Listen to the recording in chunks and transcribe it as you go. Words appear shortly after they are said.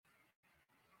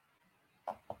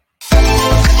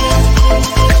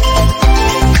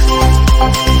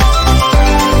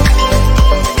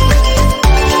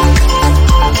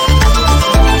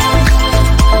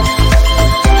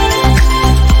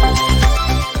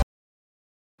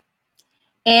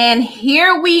And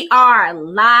here we are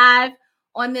live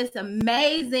on this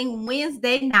amazing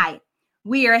Wednesday night.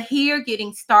 We are here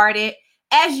getting started.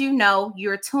 As you know,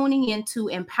 you're tuning into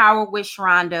Empowered with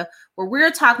Shronda, where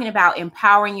we're talking about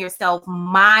empowering yourself,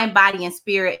 mind, body, and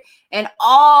spirit. And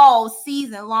all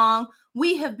season long,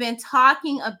 we have been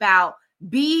talking about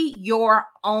be your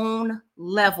own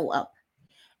level up.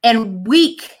 And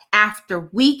week after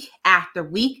week after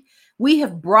week, we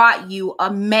have brought you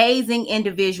amazing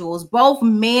individuals, both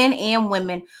men and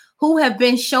women, who have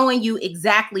been showing you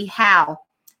exactly how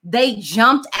they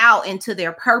jumped out into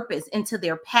their purpose, into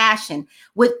their passion,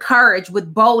 with courage,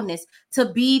 with boldness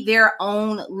to be their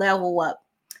own level up.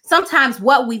 Sometimes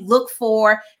what we look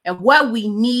for and what we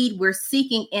need, we're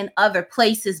seeking in other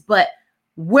places, but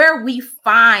where we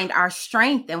find our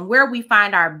strength and where we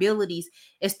find our abilities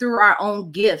is through our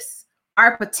own gifts,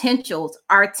 our potentials,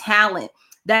 our talent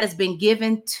that has been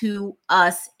given to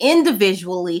us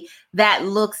individually that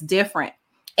looks different.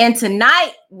 And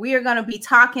tonight we're going to be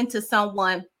talking to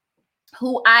someone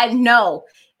who I know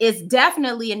is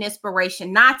definitely an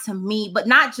inspiration, not to me, but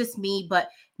not just me, but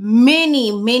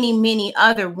many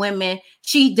other women.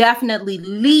 She definitely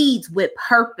leads with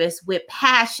purpose, with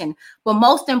passion, but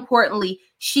most importantly,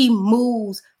 she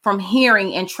moves from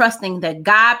hearing and trusting that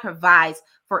God provides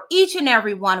for each and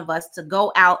every one of us to go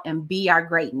out and be our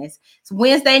greatness. It's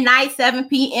Wednesday night, 7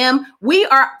 p.m. We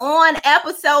are on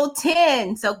episode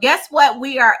 10. So guess what?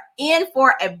 We are in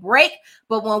for a break,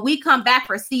 but when we come back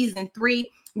for season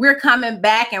 3, we're coming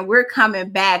back and we're coming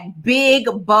back big,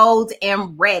 bold,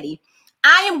 and ready.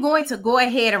 I am going to go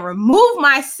ahead and remove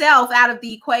myself out of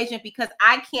the equation because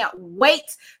I can't wait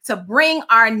to bring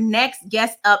our next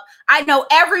guest up. I know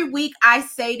every week I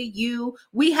say to you,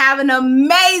 we have an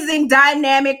amazing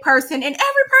dynamic person, and every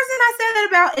person I say that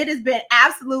about, it has been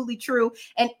absolutely true.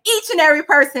 And each and every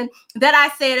person that I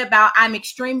say it about, I'm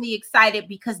extremely excited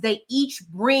because they each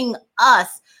bring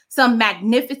us some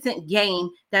magnificent game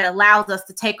that allows us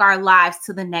to take our lives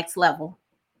to the next level.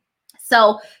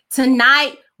 So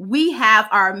tonight, we have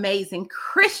our amazing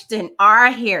Kristen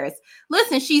R. Harris.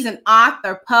 Listen, she's an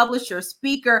author, publisher,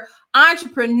 speaker,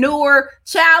 entrepreneur,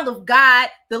 child of God.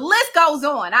 The list goes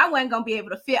on. I wasn't going to be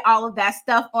able to fit all of that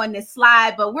stuff on this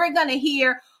slide, but we're going to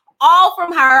hear all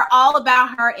from her, all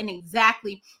about her, and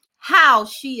exactly how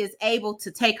she is able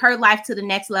to take her life to the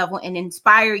next level and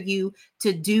inspire you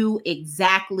to do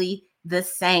exactly the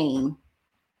same.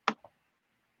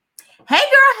 Hey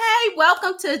girl, hey,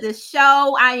 welcome to the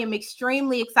show. I am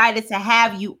extremely excited to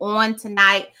have you on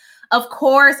tonight. Of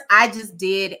course, I just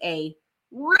did a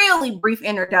really brief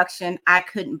introduction. I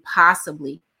couldn't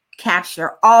possibly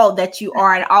capture all that you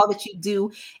are and all that you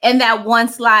do in that one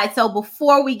slide. So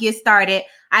before we get started,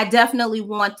 I definitely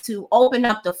want to open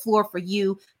up the floor for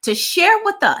you to share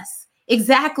with us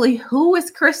exactly who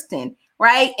is Kristen,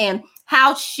 right? And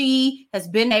how she has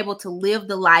been able to live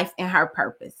the life in her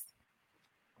purpose.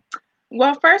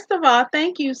 Well, first of all,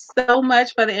 thank you so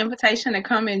much for the invitation to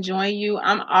come and join you.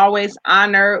 I'm always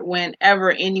honored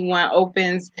whenever anyone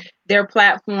opens their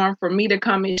platform for me to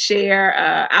come and share.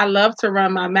 I love to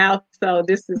run my mouth, so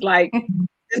this is like,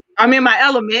 I'm in my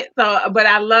element, but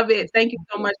I love it. Thank you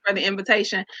so much for the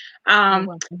invitation.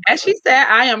 As she said,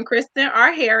 I am Kristen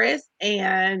R. Harris,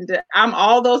 and I'm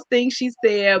all those things she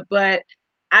said, but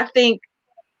I think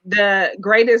the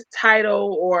greatest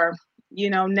title or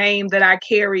name that I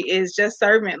carry is just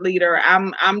servant leader.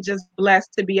 I'm just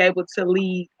blessed to be able to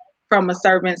lead from a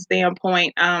servant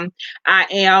standpoint. I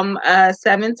am a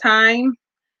 7-time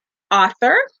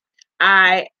author.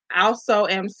 I also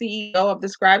am CEO of the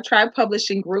Scribe Tribe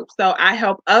Publishing Group, so I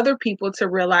help other people to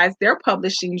realize their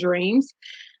publishing dreams.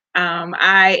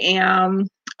 I am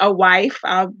a wife.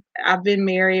 I've been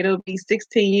married. It'll be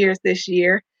 16 years this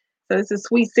year. So it's a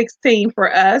sweet 16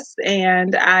 for us.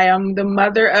 And I am the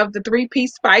mother of the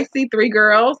 3-piece spicy, 3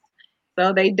 girls.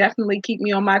 So they definitely keep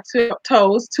me on my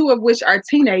toes, 2 of which are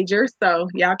teenagers. So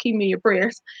y'all keep me in your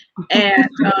prayers. And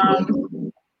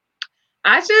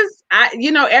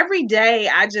every day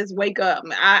I just wake up.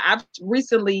 I've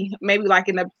recently, maybe like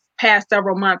in the past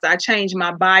several months, I changed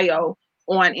my bio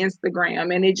on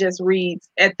Instagram, and it just reads,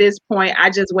 at this point, I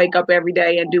just wake up every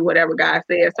day and do whatever God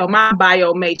says. So my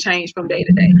bio may change from day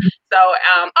to day. So,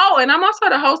 and I'm also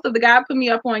the host of the God Put Me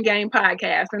Up on Game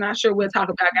podcast, and I'm sure we'll talk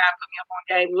about God Put Me Up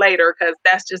on Game later because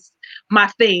that's just my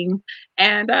thing.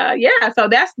 And so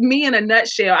that's me in a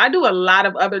nutshell. I do a lot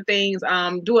of other things,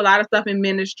 do a lot of stuff in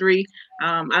ministry.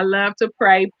 I love to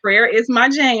pray. Prayer is my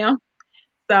jam.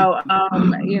 So,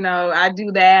 I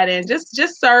do that and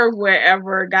just serve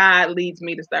wherever God leads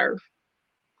me to serve.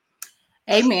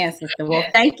 Amen, sister. Well,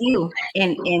 thank you.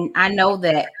 And I know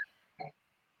that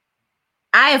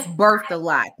I have birthed a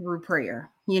lot through prayer,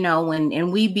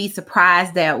 and we be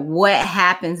surprised at what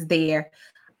happens there.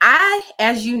 I,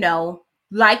 as you know,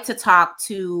 like to talk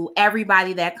to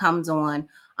everybody that comes on.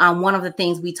 One of the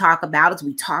things we talk about is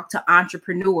we talk to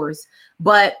entrepreneurs,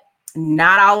 but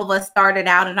not all of us started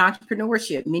out in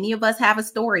entrepreneurship. Many of us have a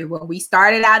story where we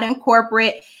started out in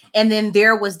corporate and then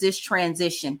there was this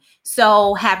transition.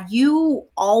 So have you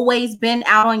always been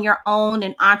out on your own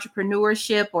in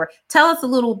entrepreneurship, or tell us a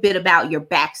little bit about your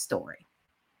backstory?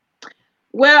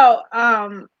 Well,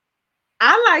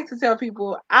 I like to tell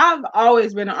people I've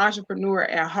always been an entrepreneur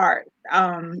at heart.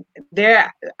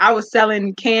 I was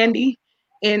selling candy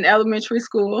in elementary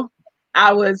school.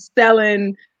 I was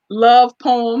selling love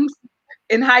poems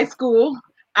in high school.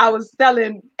 I was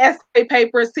selling essay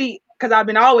papers. See, because I've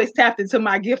been always tapped into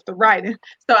my gift of writing.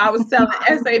 So I was selling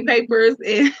essay papers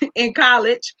in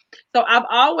college. So I've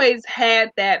always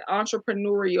had that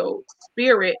entrepreneurial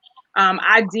spirit.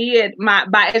 I did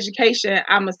by education,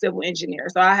 I'm a civil engineer.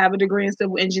 So I have a degree in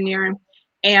civil engineering.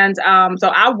 And so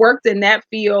I worked in that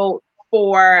field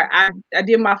I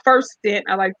did my first stint.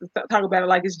 I like to talk about it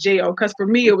like it's jail, because for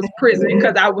me it was prison,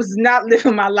 because I was not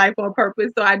living my life on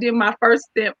purpose. So I did my first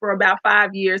stint for about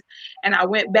 5 years, and I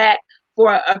went back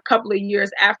for a couple of years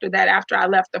after that, after I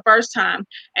left the first time.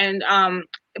 And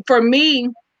for me,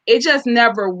 it just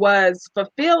never was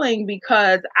fulfilling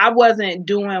because I wasn't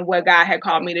doing what God had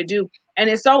called me to do. And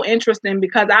it's so interesting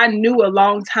because I knew a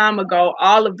long time ago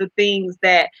all of the things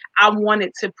that I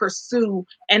wanted to pursue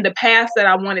and the paths that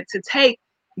I wanted to take,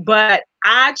 but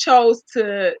I chose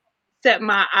to set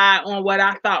my eye on what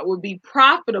I thought would be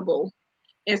profitable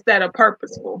instead of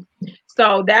purposeful.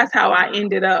 So that's how I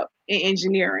ended up in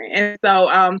engineering. And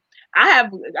so I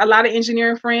have a lot of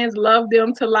engineering friends, love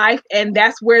them to life, and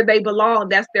that's where they belong.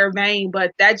 That's their vein,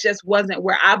 but that just wasn't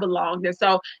where I belonged. And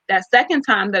so that second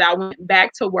time that I went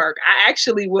back to work, I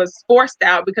actually was forced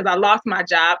out because I lost my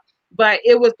job, but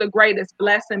it was the greatest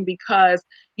blessing because,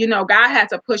 God had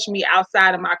to push me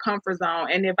outside of my comfort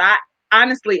zone. And if I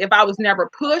was never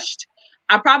pushed,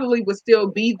 I probably would still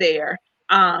be there.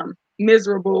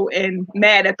 Miserable and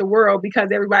mad at the world because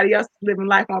everybody else is living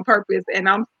life on purpose and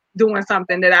I'm doing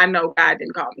something that I know God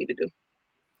didn't call me to do.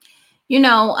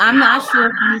 I'm not sure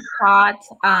if you caught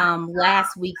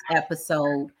last week's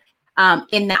episode.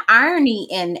 In the irony,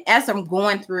 and as I'm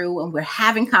going through and we're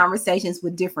having conversations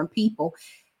with different people,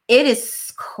 it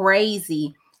is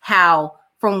crazy how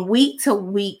from week to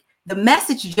week, the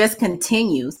message just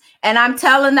continues. And I'm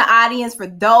telling the audience, for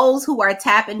those who are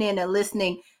tapping in and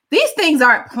listening, these things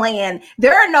aren't planned.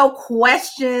 There are no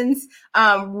questions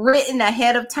written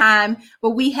ahead of time. But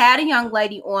we had a young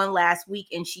lady on last week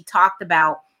and she talked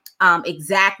about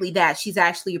exactly that. She's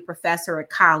actually a professor at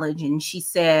college. And she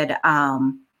said,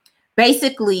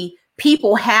 basically,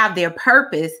 people have their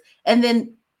purpose. And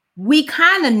then we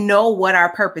kind of know what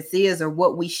our purpose is or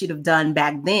what we should have done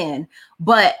back then.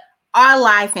 But our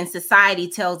life and society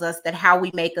tells us that how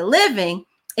we make a living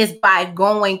is by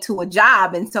going to a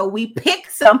job. And so we pick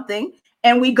something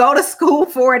and we go to school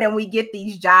for it and we get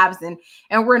these jobs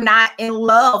and we're not in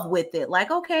love with it.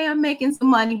 Like, okay, I'm making some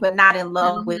money, but not in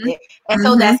love with it. And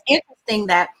so that's interesting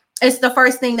that it's the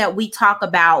first thing that we talk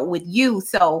about with you.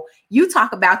 So you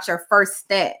talk about your first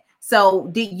step. So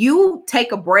did you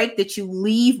take a break? Did you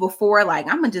leave before, like,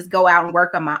 I'm going to just go out and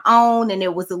work on my own? And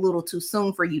it was a little too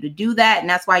soon for you to do that. And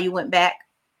that's why you went back?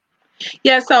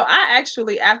 Yeah, so I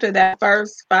actually, after that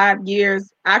first 5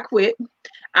 years, I quit.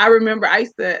 I remember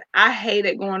I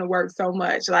hated going to work so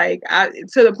much, to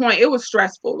the point it was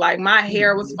stressful. Like my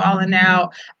hair was falling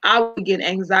out. I would get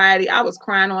anxiety. I was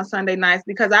crying on Sunday nights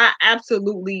because I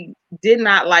absolutely did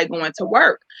not like going to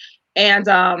work. And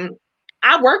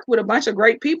I worked with a bunch of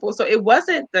great people. So it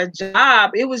wasn't the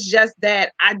job. It was just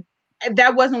that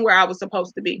that wasn't where I was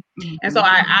supposed to be. And so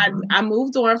I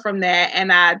moved on from that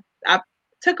and I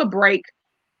took a break.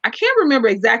 I can't remember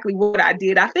exactly what I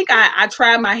did. I think I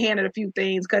tried my hand at a few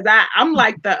things because I'm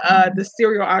like the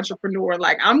serial entrepreneur.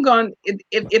 Like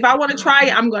if I want to try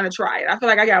it, I'm going to try it. I feel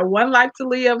like I got one life to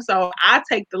live, so I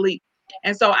take the leap.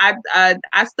 And so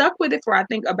I stuck with it for I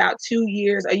think about 2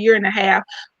 years, a year and a half.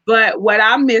 But what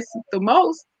I missed the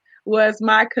most was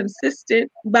my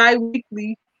consistent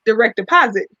bi-weekly direct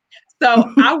deposit.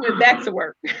 So I went back to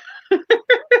work.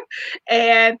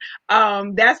 And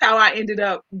that's how I ended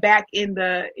up back in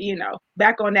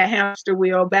back on that hamster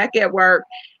wheel, back at work,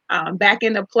 back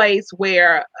in a place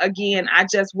where, again, I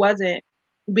just wasn't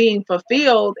being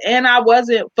fulfilled and I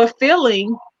wasn't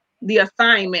fulfilling the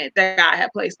assignment that God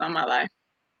had placed on my life.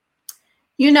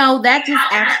 That just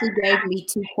actually gave me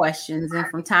two questions. And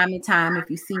from time to time, if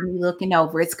you see me looking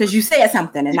over, it's because you said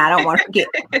something and I don't want to forget.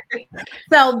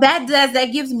 So that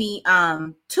gives me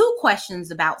two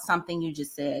questions about something you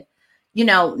just said.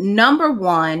 Number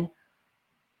one,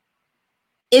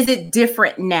 is it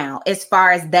different now as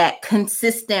far as that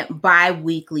consistent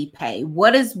bi-weekly pay?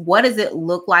 What does it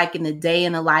look like in the day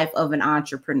in the life of an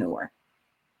entrepreneur?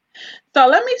 So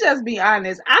let me just be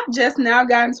honest. I've just now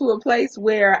gotten to a place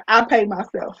where I pay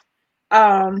myself.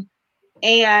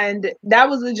 And that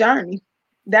was a journey.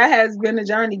 That has been a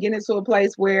journey, getting to a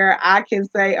place where I can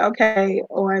say, okay,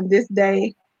 on this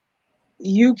day,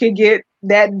 you can get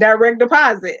that direct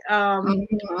deposit.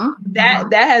 That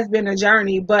has been a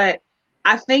journey, but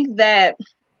I think that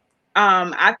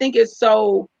I think it's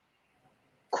so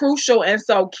crucial and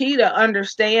so key to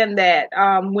understand that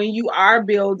when you are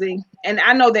building, and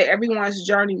I know that everyone's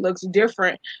journey looks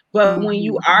different, but when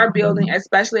you are building,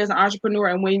 especially as an entrepreneur,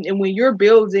 and when you're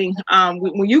building,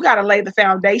 when you got to lay the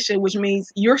foundation, which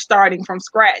means you're starting from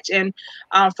scratch. And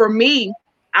for me,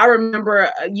 I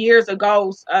remember years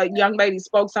ago, a young lady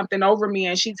spoke something over me,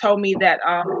 and she told me that,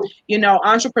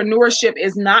 entrepreneurship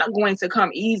is not going to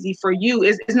come easy for you.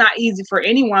 It's not easy for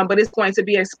anyone, but it's going to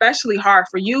be especially hard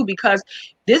for you because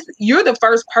you're the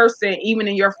first person, even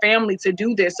in your family, to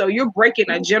do this. So you're breaking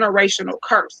a generational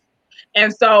curse.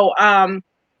 And so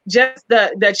just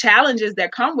the challenges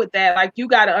that come with that, like, you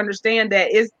got to understand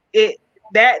that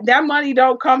that money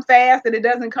don't come fast and it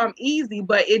doesn't come easy,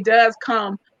 but it does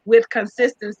come with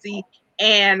consistency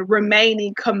and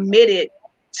remaining committed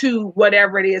to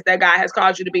whatever it is that God has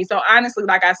called you to be. So honestly,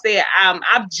 like I said,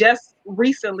 I've just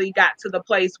recently got to the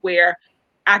place where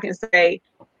I can say,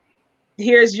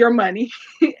 here's your money,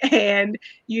 and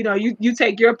you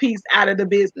take your piece out of the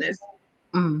business.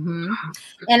 And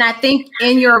I think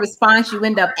in your response, you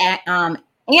end up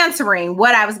answering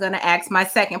what I was going to ask. My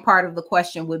second part of the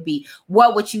question would be,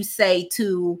 what would you say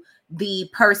to the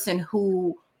person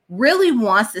who really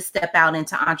wants to step out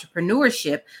into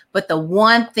entrepreneurship, but the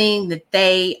one thing that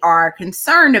they are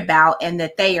concerned about and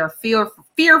that they are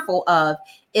fearful of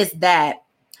is that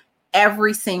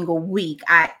every single week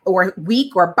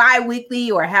or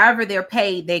bi-weekly or however they're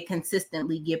paid, they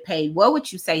consistently get paid? What would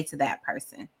you say to that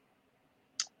person?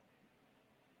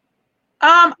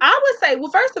 I would say,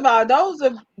 well, first of all,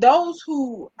 those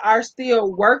who are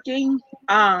still working,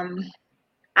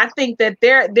 I think that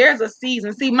there's a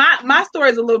season. See, my story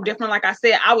is a little different. Like I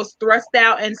said, I was thrust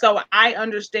out, and so I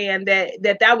understand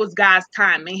that was God's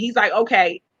time, and He's like,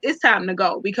 okay, it's time to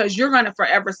go, because you're going to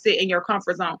forever sit in your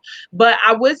comfort zone. But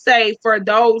I would say, for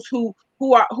those who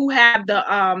have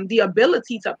the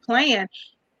ability to plan,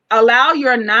 allow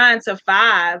your 9 to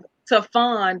 5 to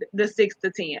fund the 6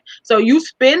 to 10. So you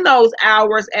spend those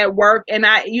hours at work, and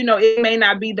it may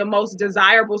not be the most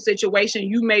desirable situation.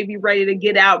 You may be ready to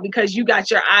get out because you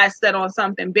got your eyes set on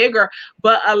something bigger,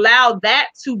 but allow that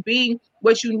to be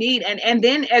what you need. And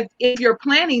then if you're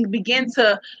planning, begin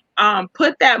to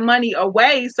put that money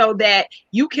away so that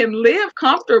you can live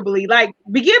comfortably. Like,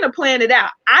 begin to plan it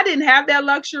out. I didn't have that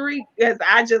luxury because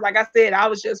like I said, I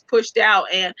was just pushed out,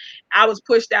 and I was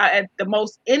pushed out at the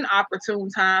most inopportune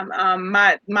time.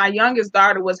 My youngest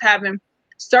daughter was having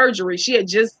surgery. She had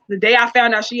the day I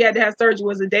found out she had to have surgery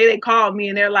was the day they called me,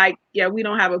 and they're like, yeah, we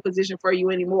don't have a position for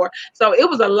you anymore. So it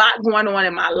was a lot going on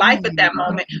in my life at that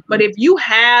moment. But if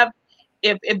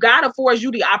God affords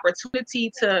you the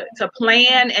opportunity to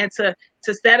plan and to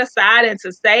set aside and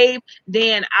to save,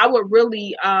 then I would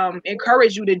really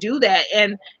encourage you to do that.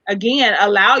 And again,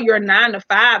 allow your 9 to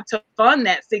 5 to fund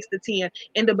that 6 to 10.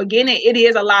 In the beginning, it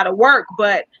is a lot of work,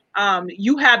 but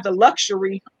you have the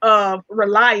luxury of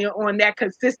relying on that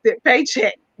consistent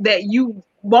paycheck that you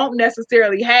won't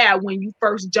necessarily have when you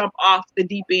first jump off the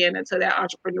deep end into that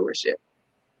entrepreneurship.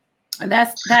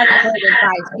 That's great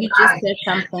advice. You just said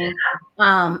something,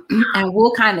 and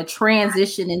we'll kind of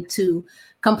transition into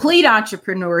complete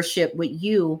entrepreneurship with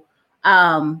you.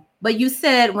 But you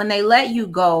said when they let you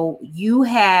go, you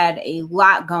had a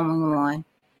lot going on.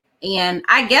 And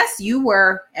I guess you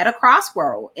were at a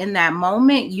crossroad. In that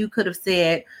moment, you could have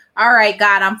said, all right,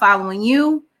 God, I'm following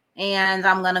you, and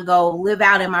I'm going to go live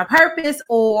out in my purpose,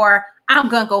 or I'm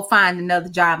going to go find another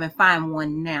job and find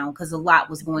one now, because a lot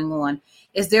was going on.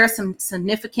 Is there some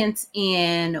significance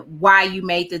in why you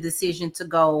made the decision to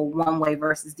go one way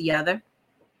versus the other?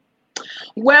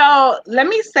 Well, let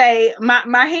me say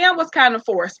my hand was kind of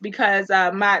forced because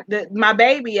my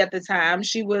baby at the time,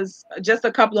 she was just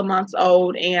a couple of months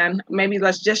old and maybe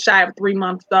let's just shy of 3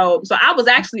 months old. So I was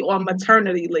actually on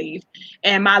maternity leave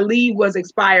and my leave was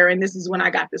expiring. This is when I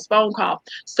got this phone call.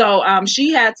 So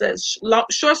she had to,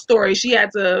 short story, she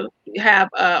had to have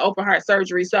open heart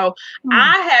surgery. So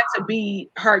I had to be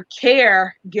her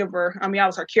caregiver. I mean, I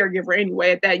was her caregiver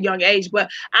anyway at that young age, but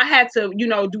I had to,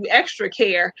 do extra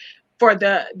care for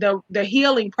the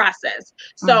healing process.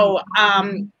 So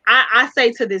I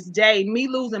say to this day, me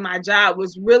losing my job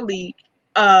was really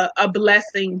a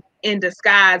blessing in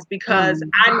disguise because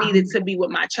I needed to be with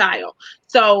my child.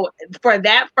 So for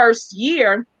that first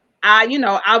year, I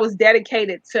was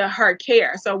dedicated to her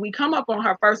care. So we come up on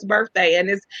her first birthday and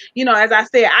it's, as I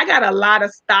said, I got a lot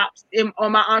of stops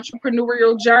on my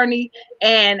entrepreneurial journey.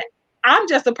 And I'm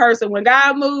just a person, when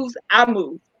God moves, I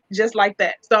move just like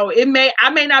that. So I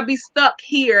may not be stuck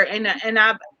here. And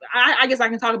I guess I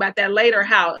can talk about that later,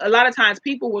 how a lot of times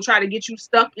people will try to get you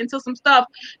stuck into some stuff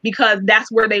because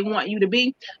that's where they want you to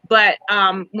be. But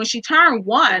when she turned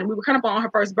 1, we were kind of on her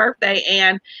first birthday,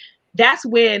 and that's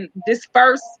when this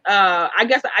first, I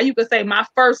guess you could say my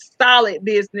first solid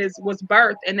business was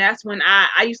birthed. And that's when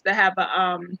I used to have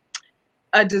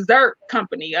a dessert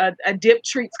company, a dip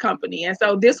treats company. And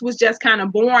so this was just kind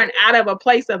of born out of a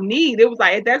place of need. It was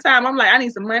like, at that time, I'm like, I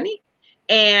need some money.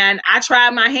 And I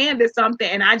tried my hand at something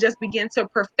and I just began to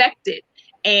perfect it.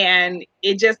 And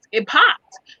it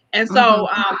popped. And so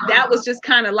that was just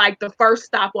kind of like the first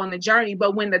stop on the journey.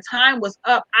 But when the time was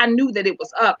up, I knew that it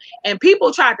was up. And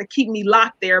people tried to keep me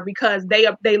locked there because they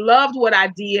loved what I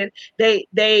did. They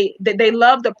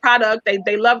loved the product.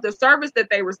 They loved the service that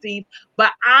they received.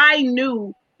 But I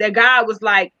knew that God was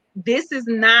like, this is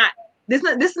not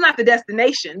the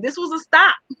destination. This was a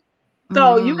stop.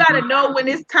 So you got to know when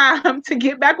it's time to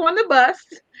get back on the bus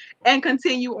and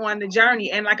continue on the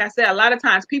journey. And like I said, a lot of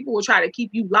times people will try to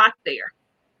keep you locked there.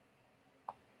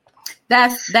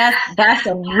 That's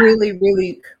a really,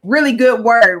 really, really good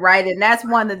word, right? And that's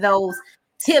one of those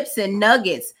tips and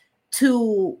nuggets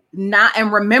to not,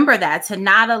 and remember that, to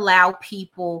not allow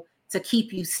people to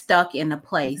keep you stuck in a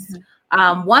place.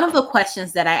 One of the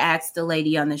questions that I asked the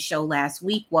lady on the show last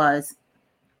week was,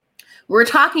 we're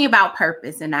talking about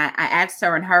purpose. And I asked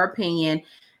her, in her opinion,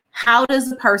 how does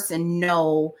a person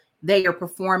know they are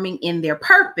performing in their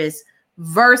purpose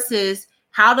versus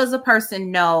how does a person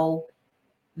know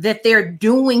that they're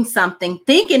doing something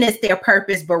thinking it's their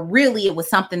purpose, but really it was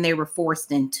something they were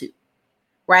forced into,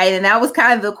 right? And that was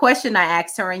kind of the question I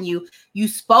asked her, and you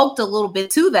spoke a little bit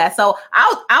to that. So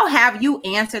I'll have you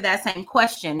answer that same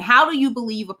question. How do you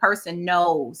believe a person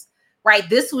knows, right,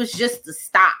 this was just the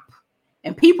stop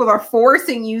and people are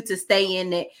forcing you to stay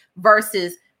in it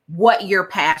versus what your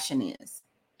passion is?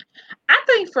 I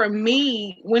think for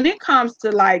me, when it comes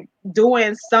to like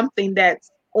doing something that's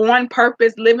on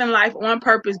purpose, living life on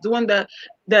purpose, doing the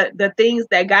things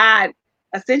that God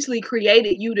essentially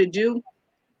created you to do,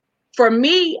 for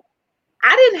me,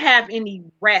 I didn't have any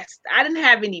rest. I didn't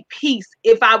have any peace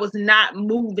if I was not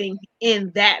moving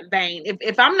in that vein.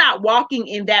 If I'm not walking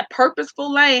in that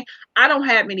purposeful lane, I don't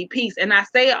have any peace. And I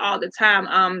say it all the time.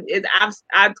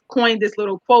 I've coined this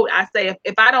little quote. I say,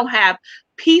 if I don't have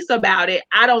peace about it,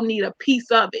 I don't need a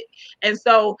piece of it. And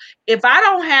so if I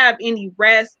don't have any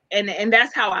rest, and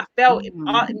that's how I felt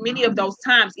many of those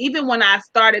times, even when I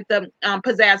started the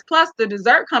Pizzazz Plus, the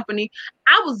dessert company,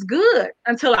 I was good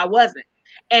until I wasn't.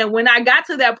 And when I got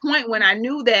to that point, when I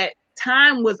knew that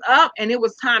time was up and it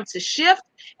was time to shift,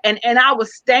 and I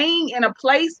was staying in a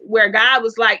place where God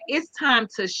was like, it's time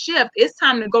to shift. It's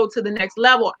time to go to the next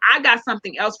level. I got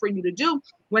something else for you to do.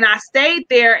 When I stayed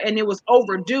there and it was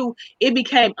overdue, it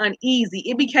became uneasy.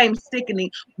 It became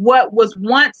sickening. What was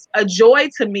once a joy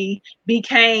to me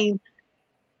became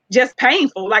just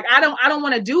painful. Like, I don't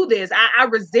want to do this. I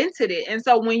resented it. And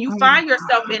so when you find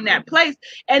yourself in that place,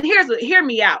 and hear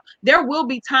me out, there will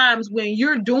be times when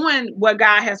you're doing what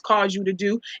God has called you to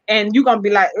do and you're going to be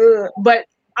like, ugh, but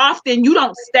often you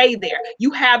don't stay there.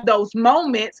 You have those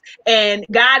moments and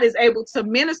God is able to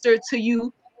minister to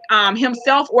you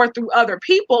himself or through other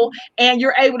people, and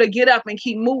you're able to get up and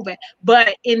keep moving.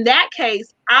 But in that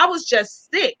case, I was just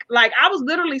sick. Like, I was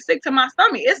literally sick to my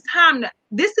stomach. It's time to,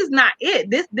 this is not it.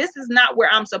 This is not where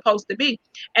I'm supposed to be.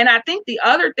 And I think the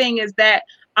other thing is that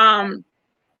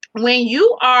when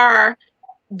you are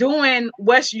doing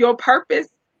what's your purpose,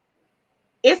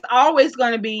 it's always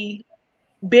going to be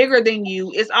bigger than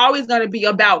you. It's always going to be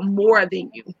about more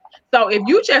than you. So if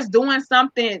you just doing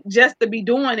something just to be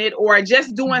doing it, or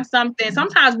just doing something,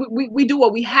 sometimes we do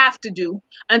what we have to do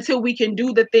until we can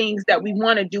do the things that we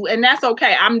want to do. And that's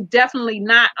okay. I'm definitely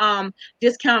not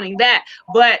discounting that.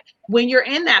 But when you're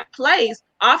in that place,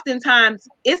 oftentimes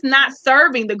it's not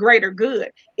serving the greater good.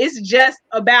 It's just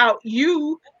about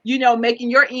you,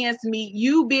 making your ends meet,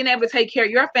 you being able to take care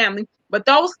of your family. But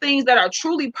those things that are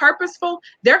truly purposeful,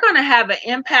 they're going to have an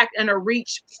impact and a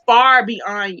reach far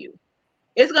beyond you.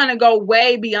 It's going to go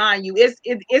way beyond you.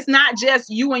 It's not just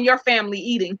you and your family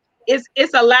eating.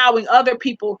 It's allowing other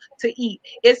people to eat.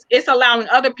 It's allowing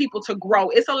other people to grow.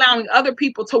 It's allowing other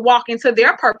people to walk into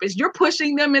their purpose. You're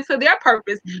pushing them into their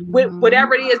purpose with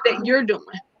whatever it is that you're doing.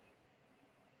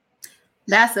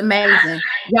 That's amazing.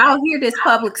 Y'all hear this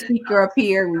public speaker up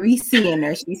here? We seeing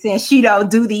her. She's saying she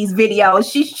don't do these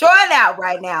videos. She's showing out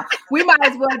right now. We might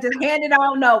as well just hand it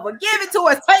on over. Give it to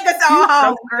us. Take us all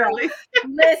home, girl.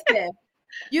 Listen,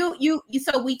 you.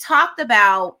 So we talked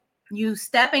about you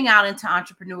stepping out into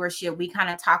entrepreneurship. We kind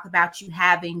of talked about you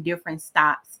having different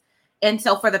stops. And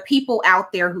so for the people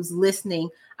out there who's listening,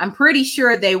 I'm pretty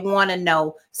sure they want to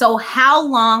know. So how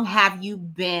long have you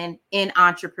been in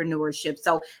entrepreneurship?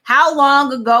 So how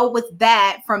long ago was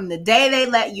that from the day they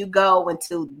let you go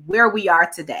until where we are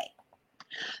today?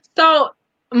 So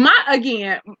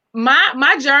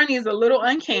my journey is a little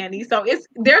uncanny. So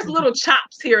there's little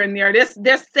chops here and there.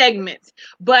 There's segments.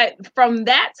 But from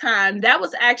that time, that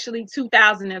was actually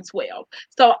 2012.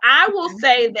 So I will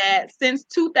say that since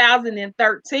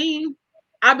 2013,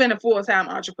 I've been a full-time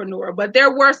entrepreneur, but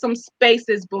there were some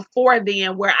spaces before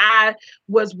then where I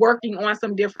was working on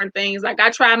some different things. Like I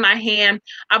tried my hand.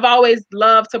 I've always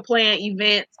loved to plan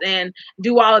events and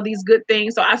do all of these good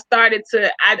things. So I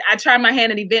tried my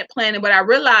hand at event planning, but I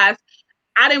realized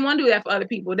I didn't want to do that for other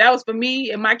people. That was for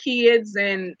me and my kids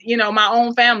and, my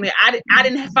own family. I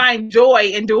didn't find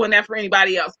joy in doing that for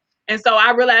anybody else. And so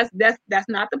I realized that's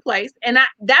not the place. And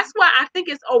that's why I think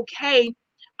it's okay.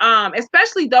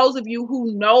 Especially those of you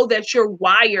who know that you're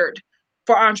wired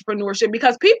for entrepreneurship,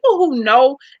 because people who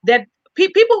know that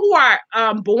people who are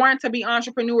born to be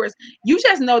entrepreneurs, you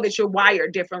just know that you're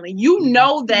wired differently. You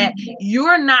know that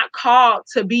you're not called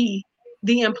to be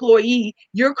the employee,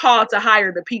 you're called to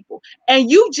hire the people.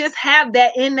 And you just have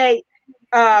that innate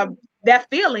that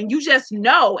feeling. You just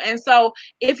know. And so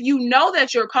if you know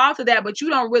that you're called to that, but you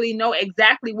don't really know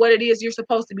exactly what it is you're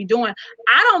supposed to be doing,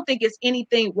 I don't think it's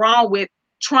anything wrong with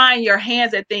trying your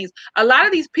hands at things. A lot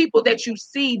of these people that you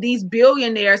see, these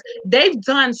billionaires, they've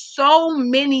done so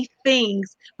many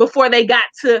things before they got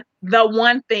to the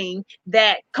one thing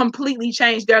that completely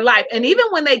changed their life. And even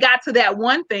when they got to that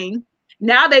one thing,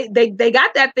 now they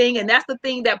got that thing, and that's the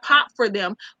thing that popped for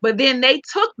them. But then they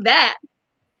took that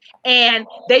and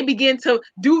they begin to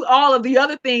do all of the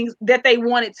other things that they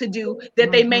wanted to do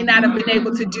that they may not have been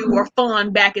able to do or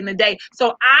fund back in the day.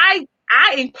 So I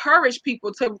encourage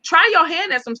people to try your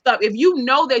hand at some stuff. If you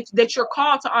know that you're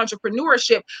called to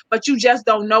entrepreneurship, but you just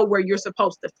don't know where you're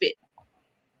supposed to fit.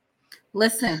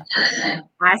 Listen,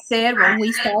 I said when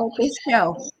we started this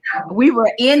show, we were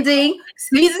ending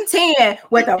season 10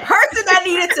 with a person that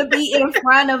needed to be in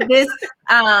front of this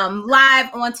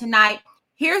live on tonight.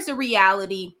 Here's the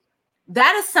reality.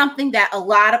 That is something that a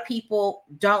lot of people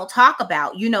don't talk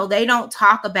about. They don't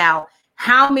talk about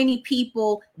how many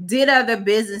people did other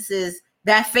businesses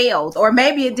that failed, or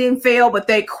maybe it didn't fail, but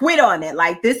they quit on it.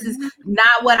 Like, this is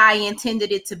not what I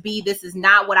intended it to be. This is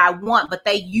not what I want, but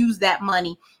they use that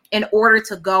money in order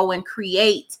to go and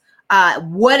create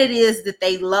what it is that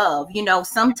they love.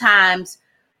 Sometimes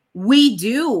we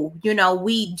do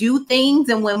things.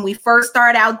 And when we first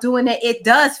start out doing it, it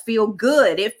does feel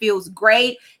good. It feels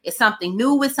great. It's something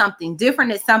new. It's something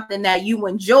different. It's something that you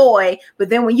enjoy. But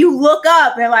then when you look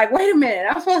up and like, wait a minute,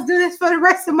 I'm supposed to do this for the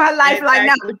rest of my life.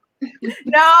 Exactly. Like,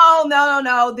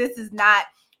 no. This is not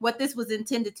what this was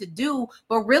intended to do.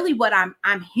 But really what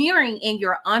I'm hearing in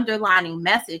your underlining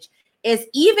message is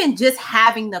even just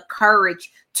having the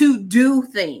courage to do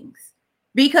things,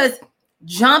 because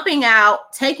jumping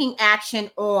out, taking action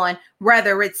on,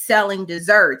 whether it's selling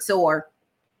desserts or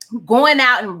going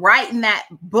out and writing that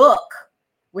book,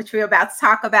 which we're about to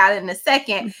talk about in a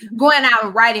second, going out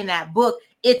and writing that book,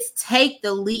 it's take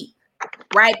the leap,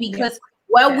 right? Because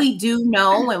what we do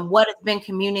know and what has been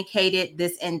communicated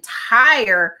this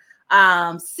entire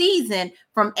season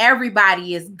from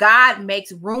everybody is God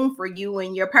makes room for you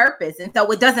and your purpose. And so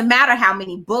it doesn't matter how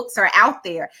many books are out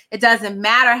there. It doesn't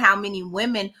matter how many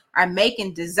women are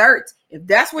making desserts. If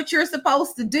that's what you're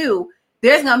supposed to do,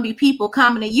 there's going to be people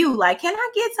coming to you like, can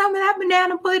I get some of that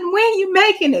banana pudding? When are you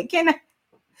making it?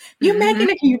 You making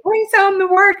it? Can you bring some to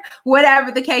work?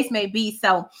 Whatever the case may be.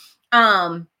 So,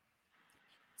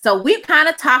 So we've kind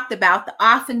of talked about the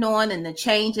off and on and the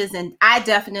changes, and I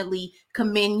definitely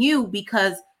commend you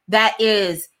because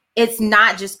it's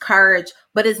not just courage,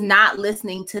 but it's not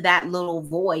listening to that little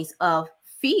voice of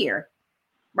fear,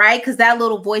 right? Because that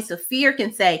little voice of fear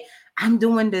can say, I'm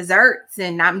doing desserts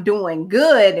and I'm doing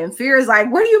good. And fear is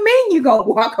like, what do you mean you're going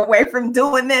to walk away from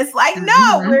doing this? Like,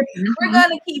 no, we're going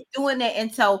to keep doing it.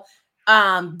 And so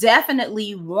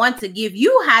definitely want to give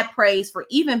you high praise for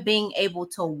even being able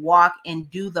to walk and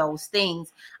do those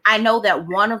things. I know that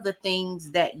one of the things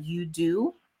that you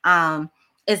do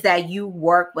is that you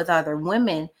work with other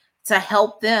women to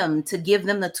help them, to give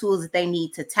them the tools that they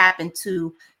need to tap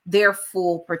into their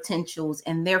full potentials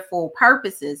and their full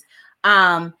purposes.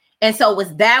 And so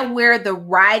was that where the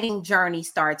writing journey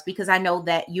starts? Because I know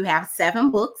that you have 7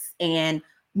 books and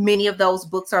many of those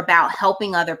books are about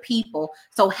helping other people.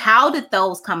 So how did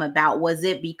those come about? Was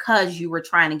it because you were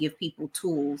trying to give people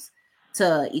tools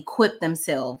to equip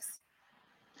themselves?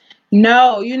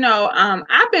 No,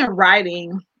 I've been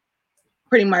writing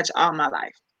pretty much all my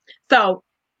life. So,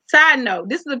 side note,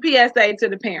 this is a PSA to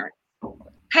the parents.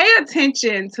 Pay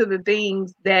attention to the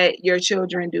things that your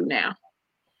children do now.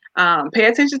 Pay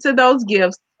attention to those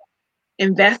gifts,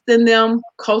 invest in them,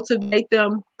 cultivate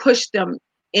them, push them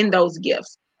in those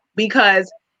gifts,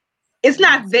 because it's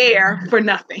not there for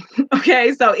nothing.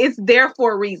 Okay. So it's there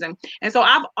for a reason. And so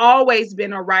I've always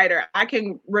been a writer. I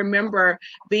can remember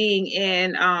being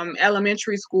in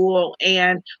elementary school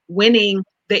and winning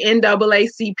the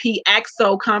NAACP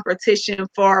AXO competition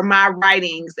for my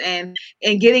writings and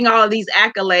getting all of these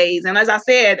accolades. And as I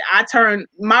said, I turned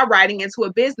my writing into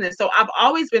a business. So I've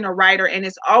always been a writer, and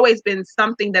it's always been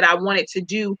something that I wanted to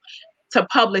do, to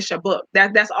publish a book.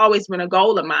 That's always been a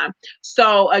goal of mine.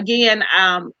 So again,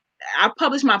 I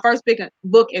published my first big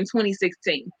book in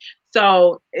 2016.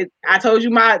 So I told you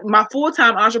my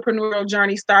full-time entrepreneurial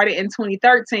journey started in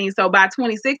 2013. So by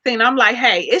 2016, I'm like,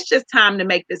 hey, it's just time to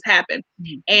make this happen.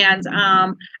 And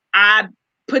I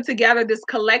put together this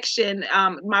collection.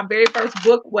 My very first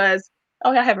book was,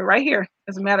 I have it right here.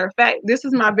 As a matter of fact, this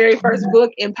is my very first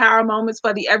book, Empower Moments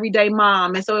for the Everyday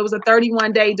Mom. And so it was a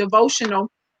 31-day devotional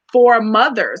for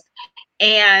mothers.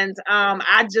 And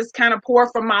I just kind of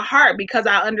poured from my heart, because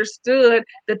I understood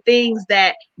the things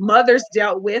that mothers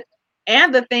dealt with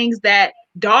and the things that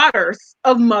daughters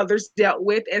of mothers dealt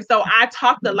with. And so I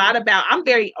talked a lot about, I'm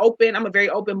very open. I'm a very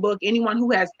open book. Anyone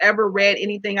who has ever read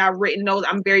anything I've written knows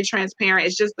I'm very transparent.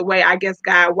 It's just the way I guess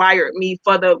God wired me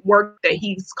for the work that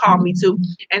he's called me to.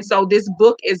 And so this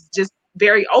book is just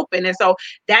very open. And so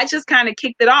that just kind of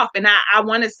kicked it off. And I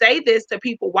want to say this to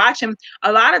people watching.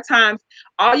 A lot of times,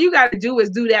 all you got to do is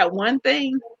do that one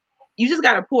thing. You just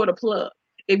got to pull the plug.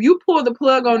 If you pull the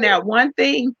plug on that one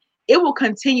thing, it will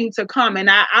continue to come. And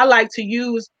I like to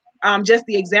use just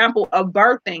the example of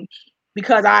birthing,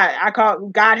 because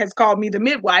God has called me the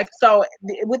midwife. So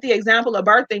with the example of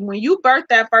birthing, when you birth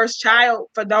that first child,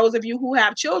 for those of you who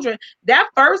have children, that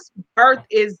first birth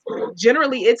is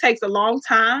generally, it takes a long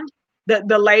time.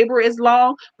 The labor is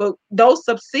long, but those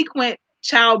subsequent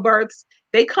childbirths,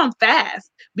 they come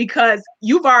fast because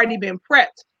you've already been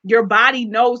prepped. Your body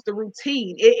knows the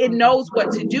routine. It knows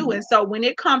what to do. And so when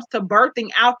it comes to birthing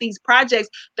out these projects,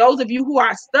 those of you who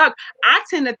are stuck, I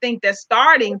tend to think that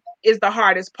starting is the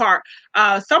hardest part.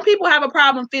 Some people have a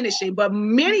problem finishing, but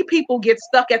many people get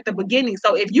stuck at the beginning.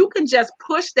 So if you can just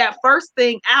push that first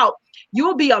thing out,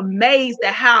 you'll be amazed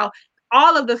at how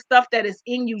all of the stuff that is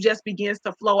in you just begins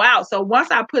to flow out. So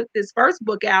once I put this first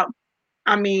book out,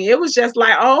 I mean, it was just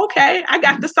like, oh, okay, I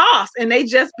got the sauce. And they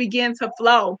just began to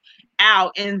flow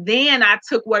out. And then I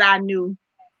took what I knew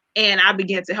and I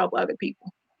began to help other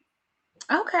people.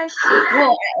 Okay.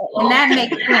 Well, and that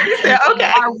makes sense.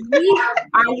 Okay.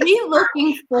 Are we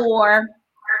looking for,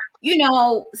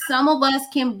 some of us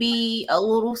can be a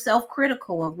little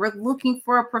self-critical and we're looking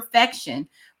for a perfection,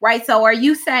 right? So are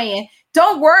you saying,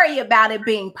 don't worry about it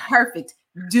being perfect,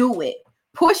 do it,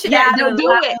 push it out,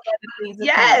 do it.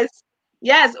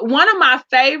 Yes. One of my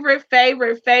favorite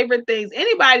things,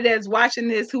 anybody that's watching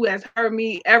this who has heard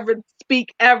me ever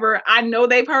speak ever, I know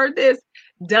they've heard this.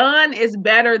 Done is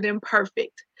better than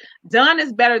perfect. Done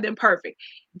is better than perfect.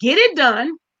 Get it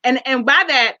done. And by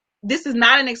that, this is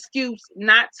not an excuse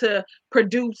not to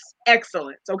produce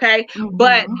excellence. Okay. Mm-hmm.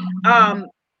 But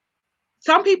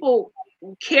some people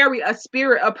carry a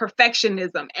spirit of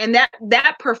perfectionism, and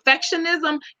that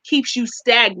perfectionism keeps you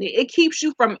stagnant. It keeps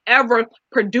you from ever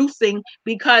producing,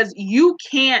 because you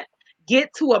can't get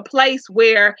to a place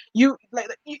where you're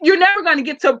never going to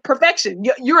get to perfection.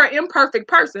 You're an imperfect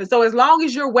person. So as long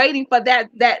as you're waiting for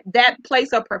that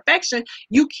place of perfection,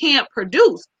 you can't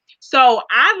produce. So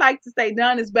I like to say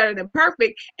done is better than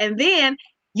perfect. And then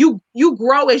you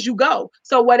grow as you go.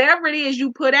 So whatever it is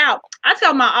you put out, I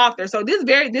tell my author, so this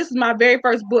is my very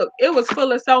first book. It was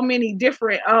full of so many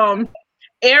different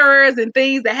errors and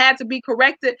things that had to be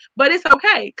corrected, but it's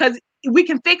okay because we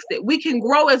can fix it. We can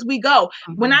grow as we go.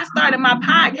 When I started my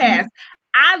podcast,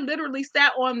 I literally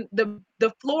sat on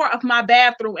the floor of my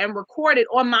bathroom and recorded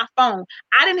on my phone.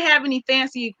 I didn't have any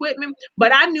fancy equipment,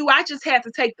 but I knew I just had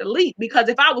to take the leap, because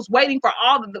if I was waiting for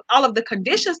all of the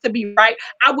conditions to be right,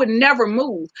 I would never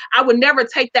move. I would never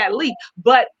take that leap.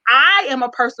 But I am a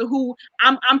person who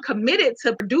I'm committed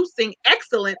to producing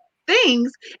excellent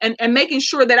things and making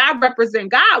sure that I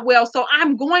represent God well. So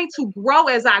I'm going to grow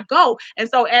as I go. And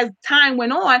so as time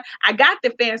went on, I got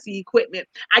the fancy equipment.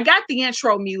 I got the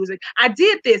intro music. I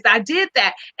did this, I did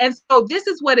that. And so this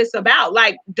is what it's about.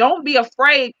 Like, don't be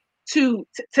afraid to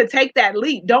take that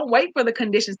leap. Don't wait for the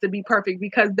conditions to be perfect,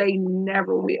 because they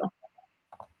never will.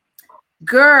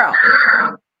 Girl,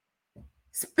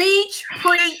 speech,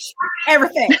 preach,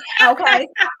 everything. Okay.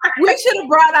 We should have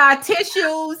brought our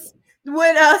tissues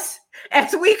with us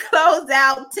as we close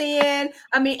out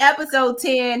episode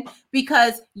 10,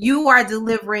 because you are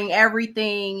delivering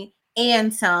everything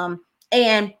and some.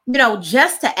 And,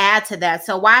 just to add to that,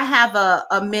 so I have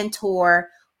a mentor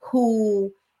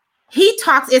who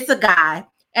it's a guy.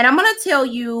 And I'm going to tell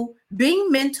you,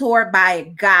 being mentored by a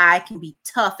guy can be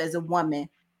tough as a woman.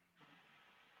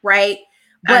 Right?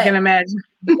 But I can imagine.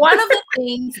 One of the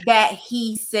things that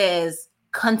he says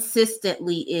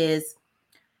consistently is,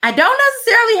 I don't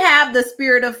necessarily have the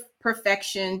spirit of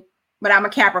perfection, but I'm a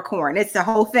Capricorn. It's the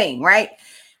whole thing, right?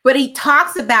 But he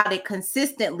talks about it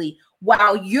consistently.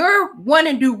 While you're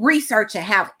wanting to do research and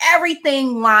have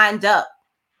everything lined up,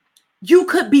 you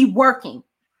could be working.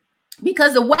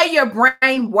 Because the way your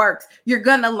brain works, you're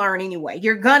going to learn anyway.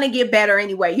 You're going to get better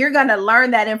anyway. You're going to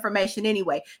learn that information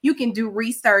anyway. You can do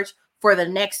research for the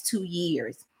next 2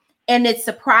 years. And it's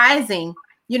surprising,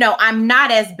 I'm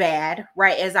not as bad,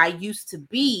 right, as I used to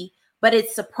be, but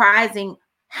it's surprising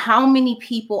how many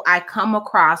people I come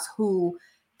across who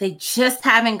they just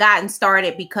haven't gotten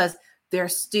started because they're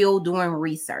still doing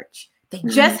research. They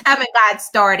just haven't gotten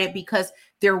started because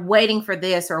they're waiting for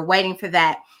this or waiting for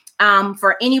that.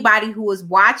 For anybody who was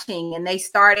watching and they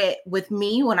started with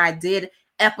me when I did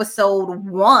episode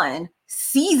 1,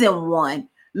 season 1,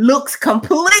 looks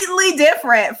completely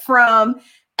different from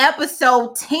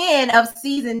episode 10 of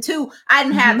season 2. I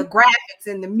didn't have the graphics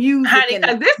and the music. Honey,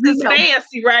 because this is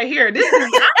fancy right here. This is,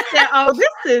 I said, oh, this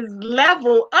is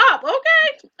level up.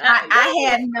 Okay. I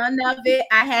had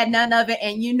none of it.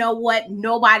 And you know what?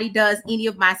 Nobody does any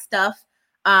of my stuff.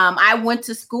 I went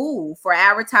to school for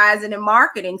advertising and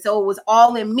marketing, so it was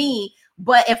all in me.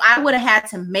 But if I would have had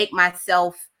to make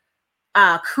myself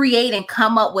create and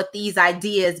come up with these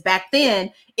ideas back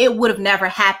then, it would have never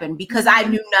happened, because I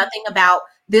knew nothing about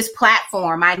this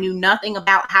platform. I knew nothing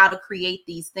about how to create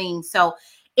these things. So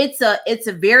it's a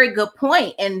very good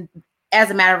point. And as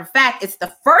a matter of fact, it's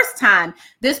the first time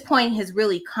this point has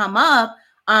really come up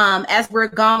as we're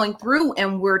going through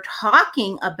and we're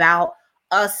talking about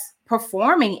us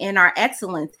performing in our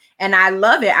excellence. And I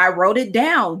love it. I wrote it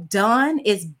down. Done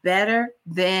is better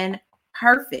than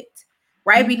perfect,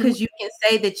 right? Because you can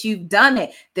say that you've done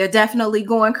it. They're definitely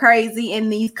going crazy in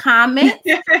these comments.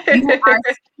 You are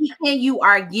speaking, you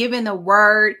are giving the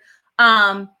word.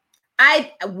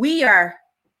 We are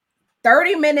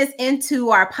 30 minutes into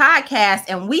our podcast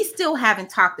and we still haven't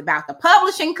talked about the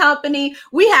publishing company.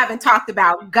 We haven't talked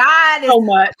about God. So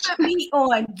much. Me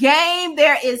on game.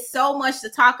 There is so much to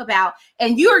talk about,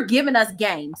 and you're giving us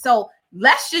game. So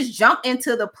let's just jump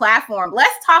into the platform.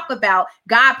 Let's talk about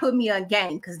God put me on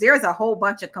game, because there's a whole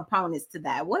bunch of components to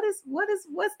that. What's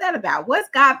that about? What's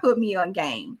God put me on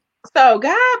game? So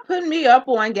God put me up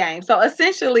on game. So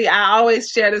essentially, I always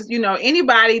share this,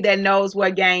 anybody that knows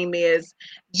what game is,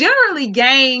 generally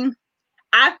game,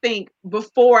 I think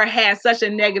before had such a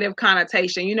negative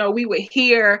connotation. We would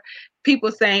hear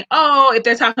people saying, oh, if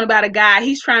they're talking about a guy,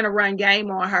 he's trying to run game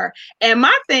on her. And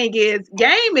my thing is,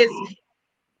 game is,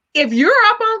 if you're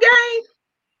up on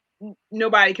game,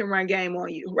 nobody can run game on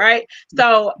you, right?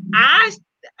 So I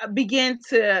begin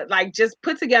to just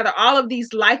put together all of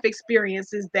these life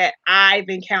experiences that I've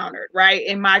encountered, right,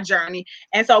 in my journey.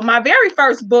 And so my very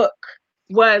first book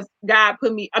was God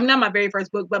put me, not my very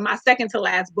first book, but my second to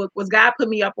last book was God Put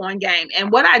Me Up on Game. And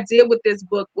what I did with this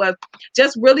book was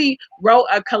just really wrote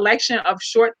a collection of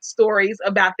short stories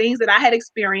about things that I had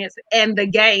experienced and the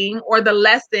game or the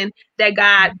lesson that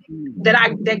God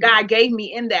gave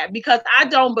me in that, because I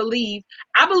don't believe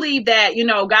I believe that,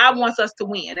 God wants us to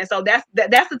win. And so that's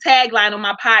the tagline on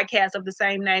my podcast of the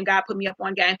same name, God Put Me Up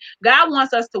on Game. God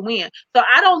wants us to win. So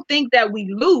I don't think that we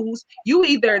lose. You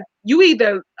either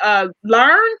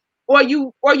learn or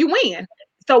you win.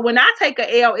 So when I take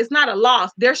a L, it's not a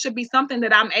loss. There should be something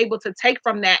that I'm able to take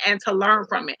from that and to learn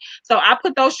from it. So I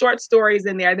put those short stories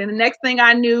in there. Then the next thing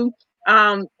I knew,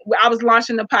 I was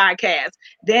launching the podcast.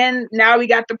 Then now we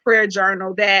got the prayer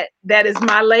journal. That is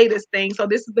my latest thing. So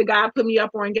this is the God Put Me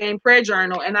Up on Game prayer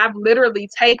journal. And I've literally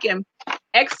taken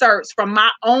excerpts from my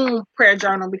own prayer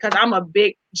journal because I'm a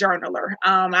big journaler.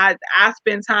 I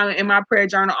spend time in my prayer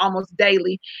journal almost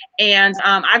daily. And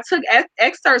I took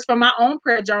excerpts from my own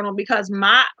prayer journal because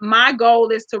my goal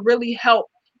is to really help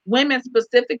women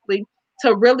specifically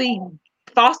to really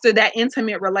foster that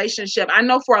intimate relationship. I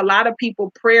know for a lot of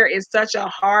people, prayer is such a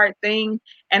hard thing,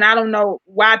 and I don't know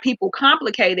why people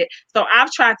complicate it. So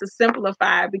I've tried to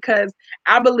simplify it because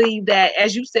I believe that,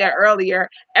 as you said earlier,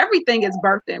 everything is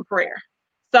birthed in prayer.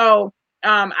 So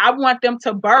I want them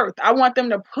to birth. I want them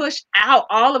to push out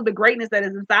all of the greatness that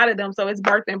is inside of them. So it's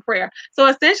birthed in prayer. So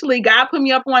essentially, God Put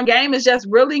Me Up on Game is just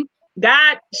really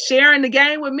God sharing the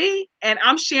game with me, and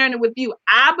I'm sharing it with you.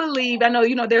 I believe, I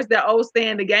know, there's that old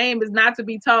saying, the game is not to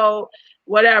be told,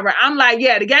 whatever. I'm like,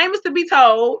 yeah, the game is to be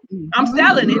told. I'm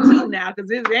selling it too now because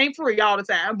it ain't free all the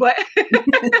time. But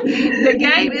the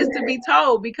game is to be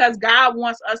told because God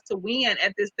wants us to win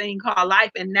at this thing called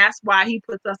life. And that's why he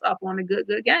puts us up on a good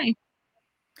game.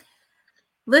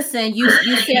 Listen, you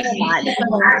said a lot.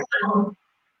 So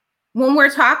when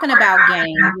we're talking about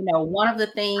game, one of the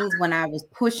things when I was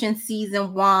pushing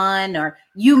season 1, or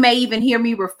you may even hear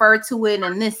me refer to it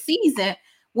in this season,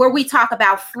 where we talk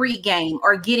about free game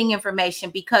or getting information,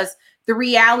 because the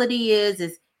reality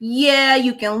is yeah,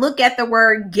 you can look at the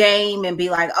word game and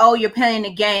be like, oh, you're playing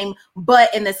a game.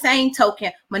 But in the same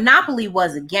token, Monopoly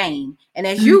was a game. And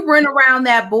as you run around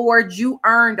that board, you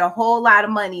earned a whole lot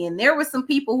of money. And there were some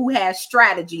people who had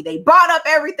strategy. They bought up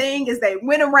everything as they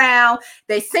went around.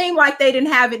 They seemed like they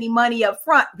didn't have any money up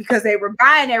front because they were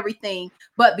buying everything.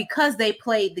 But because they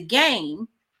played the game,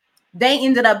 they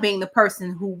ended up being the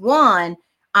person who won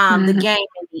the game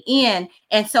in the end.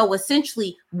 And so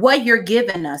essentially what you're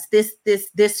giving us,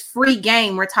 this free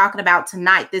game we're talking about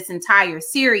tonight, this entire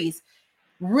series,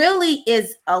 really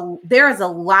is there is a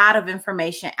lot of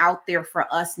information out there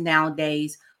for us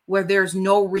nowadays where there's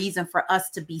no reason for us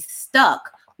to be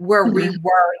stuck where we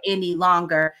were any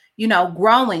longer.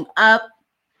 Growing up,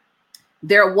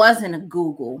 there wasn't a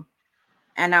Google.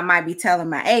 And I might be telling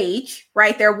my age,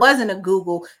 right? There wasn't a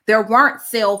Google. There weren't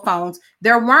cell phones.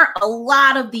 There weren't a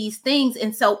lot of these things.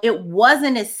 And so it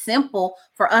wasn't as simple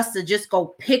for us to just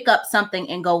go pick up something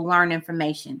and go learn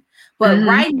information. But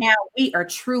right now, we are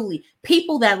truly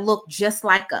people that look just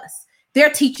like us. They're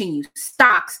teaching you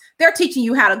stocks. They're teaching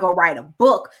you how to go write a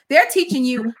book. They're teaching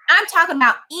you, I'm talking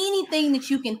about anything that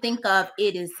you can think of.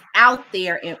 It is out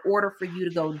there in order for you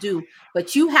to go do.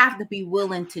 But you have to be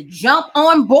willing to jump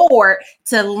on board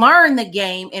to learn the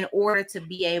game in order to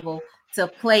be able to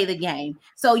play the game.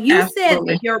 So you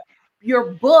Absolutely. Said that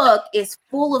your book is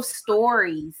full of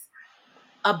stories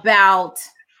about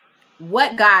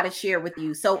what God has shared with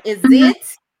you. So is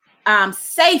it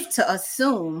safe to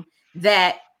assume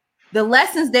that the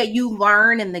lessons that you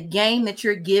learn and the game that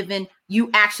you're given, you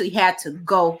actually had to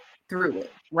go through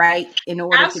it, right? In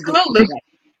order Absolutely. to get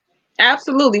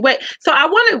Absolutely. Wait, so I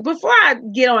want to, before I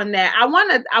get on that, I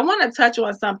want to touch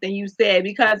on something you said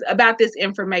because about this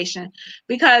information,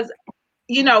 because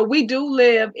we do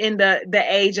live in the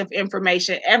age of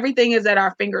information. Everything is at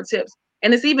our fingertips.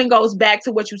 And this even goes back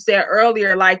to what you said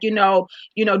earlier, like, doing all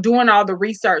the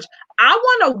research. I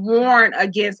want to warn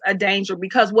against a danger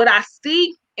because what I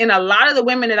see in a lot of the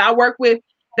women that I work with,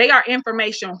 they are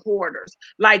information hoarders.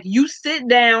 Like you sit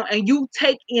down and you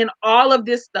take in all of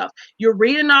this stuff. You're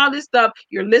reading all this stuff.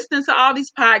 You're listening to all these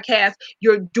podcasts.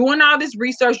 You're doing all this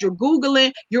research. You're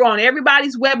Googling. You're on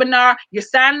everybody's webinar. You're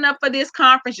signing up for this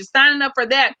conference. You're signing up for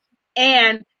that.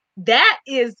 And that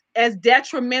is as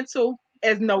detrimental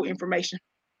as no information.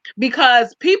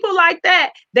 Because people like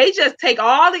that, they just take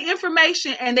all the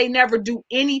information and they never do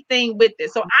anything with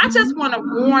it. So I just want to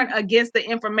warn against the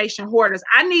information hoarders.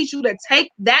 I need you to take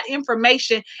that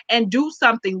information and do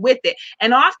something with it.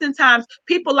 And oftentimes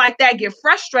people like that get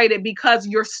frustrated because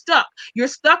you're stuck. You're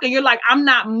stuck and you're like, I'm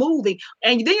not moving.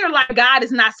 And then you're like, God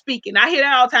is not speaking. I hear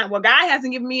that all the time. Well, God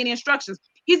hasn't given me any instructions.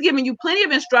 He's giving you plenty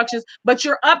of instructions, but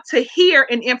you're up to here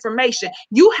in information.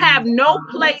 You have no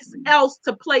place else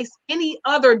to place any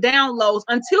other downloads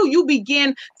until you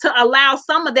begin to allow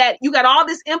some of that. You got all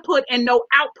this input and no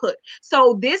output.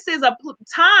 So this is a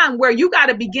time where you got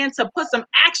to begin to put some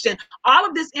action. All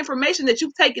of this information that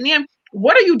you've taken in,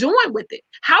 what are you doing with it?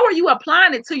 How are you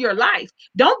applying it to your life?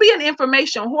 Don't be an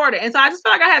information hoarder. And so I just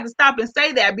feel like I had to stop and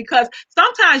say that, because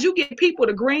sometimes you get people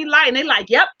the green light and they're like,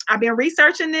 yep, I've been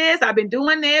researching this. I've been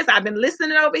doing this. I've been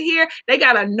listening over here. They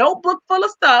got a notebook full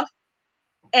of stuff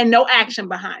and no action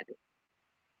behind it.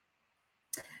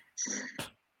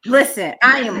 Listen,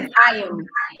 I am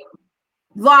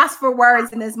lost for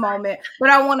words in this moment, but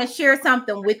I want to share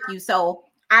something with you. So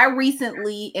I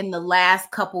recently, in the last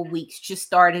couple weeks, just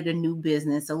started a new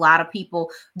business. A lot of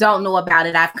people don't know about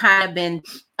it. I've kind of been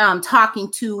talking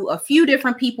to a few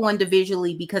different people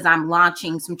individually because I'm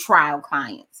launching some trial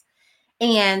clients.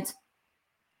 And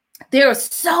there's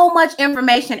so much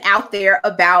information out there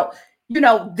about,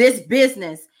 this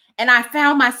business. And I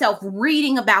found myself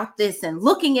reading about this and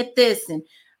looking at this, and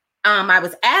I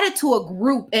was added to a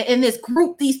group. In this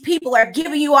group, these people are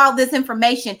giving you all this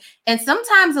information. And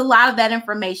sometimes a lot of that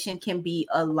information can be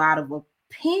a lot of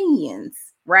opinions,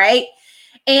 right?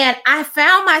 And I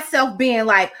found myself being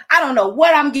like, I don't know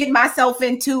what I'm getting myself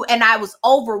into. And I was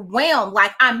overwhelmed.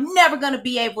 Like, I'm never going to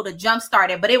be able to jumpstart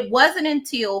it. But it wasn't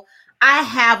until I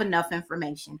have enough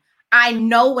information. I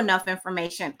know enough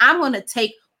information. I'm going to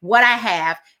take what I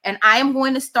have, and I am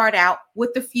going to start out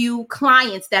with a few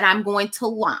clients that I'm going to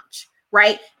launch,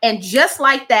 right? And just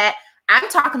like that, I'm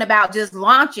talking about just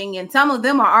launching, and some of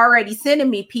them are already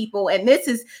sending me people. And this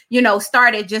is,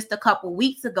 started just a couple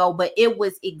weeks ago, but it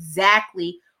was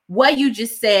exactly what you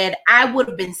just said. I would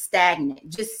have been stagnant,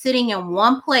 just sitting in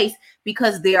one place,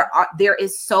 because there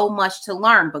is so much to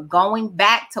learn. But going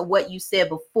back to what you said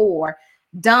before,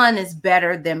 done is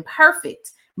better than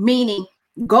perfect, meaning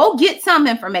go get some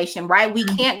information, right? We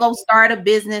can't go start a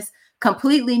business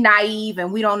completely naive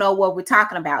and we don't know what we're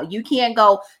talking about. You can't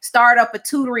go start up a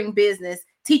tutoring business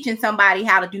teaching somebody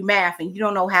how to do math and you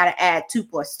don't know how to add 2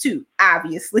 + 2,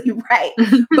 obviously, right?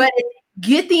 But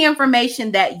get the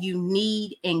information that you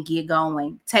need and get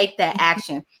going. Take that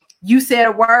action. You said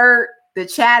a word, the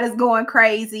chat is going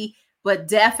crazy, but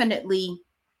definitely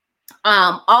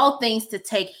all things to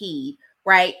take heed,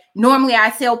 right? Normally I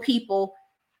tell people,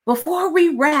 before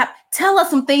we wrap, tell us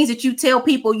some things that you tell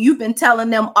people you've been telling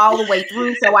them all the way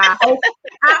through. So I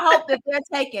hope that they're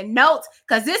taking notes,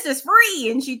 because this is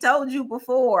free. And she told you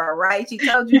before, right? She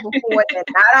told you before that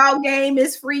not all game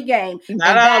is free game.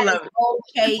 Not all of it.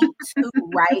 Okay too,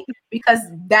 right? Because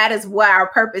that is what our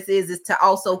purpose is to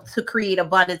also to create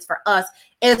abundance for us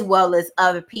as well as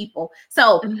other people.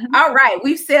 So, all right,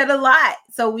 we've said a lot.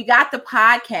 So we got the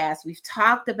podcast. We've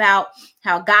talked about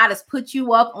how God has put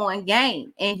you up on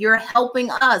game, and you're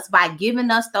helping us by giving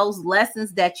us those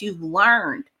lessons that you've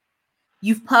learned.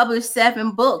 You've published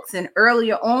 7 books, and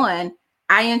earlier on,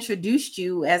 I introduced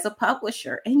you as a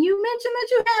publisher, and you mentioned that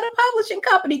you had a publishing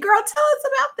company. Girl, tell us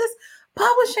about this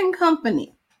publishing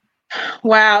company.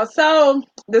 Wow. So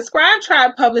the Scribe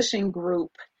Tribe Publishing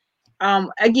Group,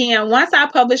 again, once I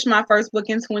published my first book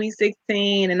in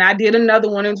 2016, and I did another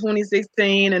one in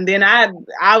 2016, and then I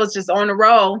was just on the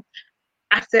roll.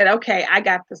 I said, okay, I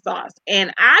got the sauce.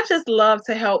 And I just love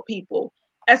to help people,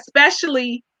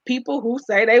 especially people who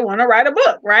say they want to write a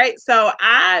book, right? So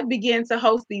I began to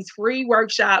host these free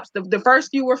workshops. The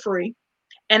first few were free.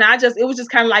 And it was just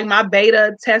kind of like my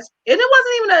beta test. And it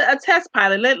wasn't even a test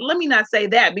pilot. Let me not say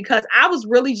that, because I was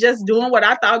really just doing what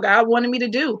I thought God wanted me to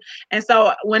do. And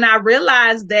so when I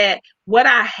realized that what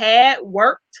I had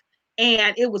worked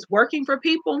and it was working for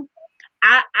people,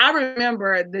 I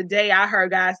remember the day I heard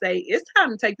God say, it's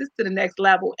time to take this to the next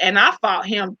level. And I fought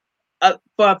him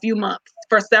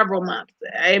for several months.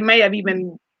 It may have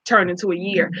even turned into a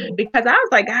year, because I was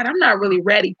like, God, I'm not really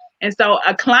ready. And so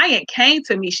a client came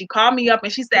to me. She called me up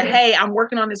and she said, hey, I'm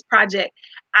working on this project.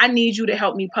 I need you to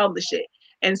help me publish it.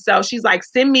 And so she's like,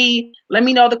 let me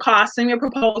know the cost, send me a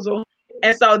proposal.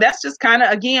 And so that's just kind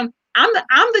of, again, I'm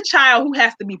the child who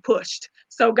has to be pushed.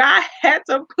 So God had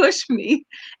to push me,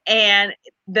 and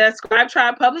the Scribe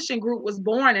Tribe Publishing Group was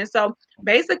born. And so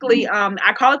basically,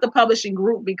 I call it the publishing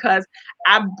group because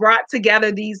I brought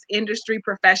together these industry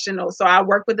professionals. So I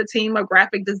work with a team of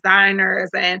graphic designers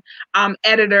and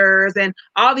editors and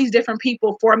all these different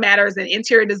people, formatters and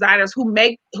interior designers who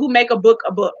make a book.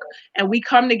 And we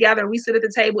come together and we sit at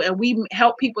the table and we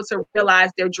help people to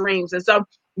realize their dreams. And so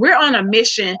we're on a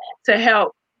mission to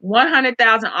help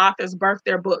 100,000 authors birth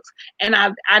their books. And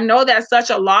I know that's such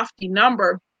a lofty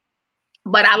number,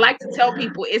 but I like to tell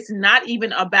people it's not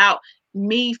even about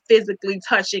me physically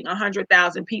touching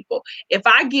 100,000 people. If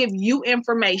I give you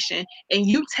information and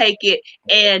you take it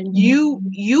and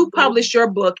you publish your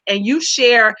book and you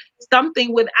share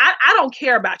something with, I don't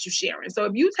care about you sharing. So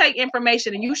if you take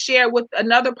information and you share with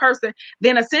another person,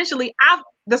 then essentially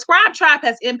the Scribe Tribe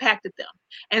has impacted them.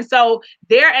 And so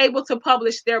they're able to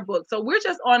publish their book. So we're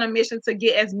just on a mission to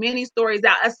get as many stories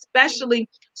out, especially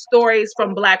stories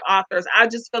from Black authors. I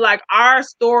just feel like our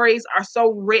stories are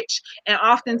so rich, and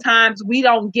oftentimes we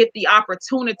don't get the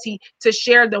opportunity to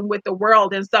share them with the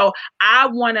world. And so I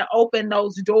want to open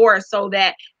those doors so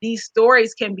that these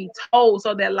stories can be told,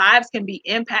 so that lives can be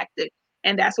impacted.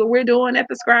 And that's what we're doing at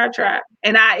the Scribe Tribe.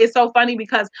 And it's so funny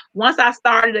because once I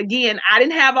started again, I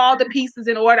didn't have all the pieces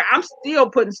in order. I'm still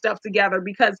putting stuff together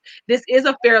because this is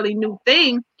a fairly new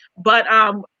thing. But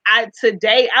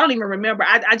today, I don't even remember.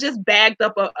 I just bagged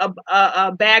up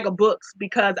a bag of books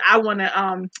because I want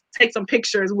to take some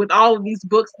pictures with all of these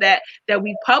books that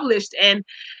we published. And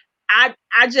I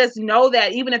just know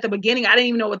that even at the beginning, I didn't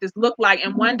even know what this looked like.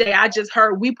 And one day I just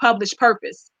heard "We Publish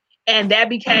Purpose." And that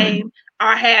became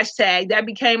our hashtag. That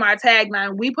became our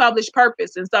tagline. We publish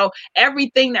purpose. And so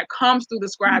everything that comes through the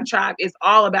Scribe Tribe is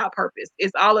all about purpose.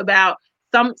 It's all about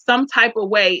some type of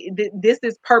way. This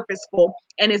is purposeful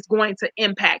and it's going to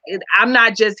impact it. We're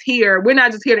not just here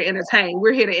to entertain.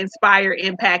 We're here to inspire,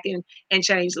 impact, and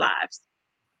change lives.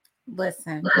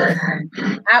 Listen.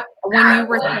 When you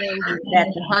were saying that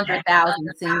the 100,000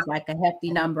 seems like a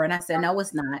hefty number, and I said, no,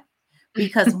 it's not.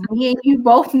 Because me and you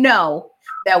both know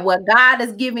that what God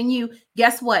has given you,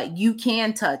 guess what? You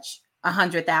can touch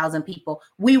 100,000 people.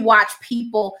 We watch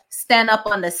people stand up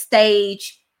on the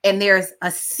stage and there's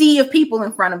a sea of people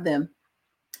in front of them.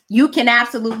 You can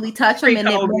absolutely touch them, and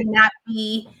it may not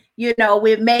be,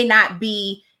 it may not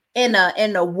be in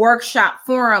a workshop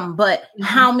forum, but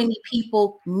how many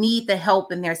people need the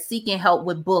help and they're seeking help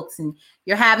with books, and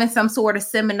you're having some sort of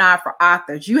seminar for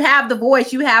authors. You have the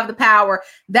voice, you have the power.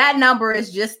 That number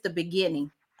is just the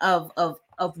beginning of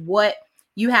what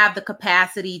you have the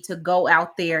capacity to go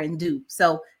out there and do.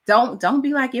 So don't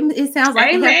be like, it sounds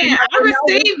like Amen. I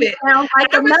receive it. Sounds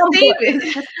like a number.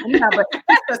 It's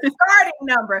a starting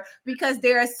number, because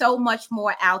there is so much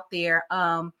more out there.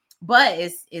 But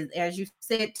it's as you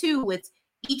said too, it's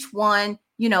each one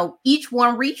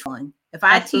reach one. If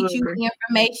I teach you the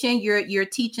information, you're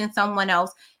teaching someone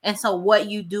else. And so what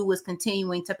you do is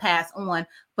continuing to pass on.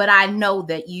 But I know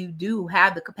that you do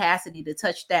have the capacity to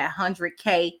touch that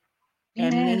 100K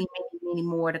and many, many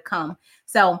more to come.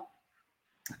 So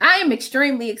I am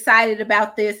extremely excited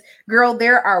about this. Girl,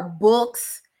 there are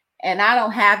books, and I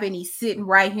don't have any sitting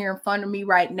right here in front of me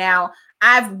right now.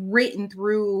 I've written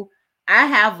through, I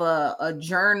have a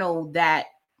journal that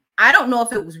I don't know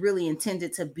if it was really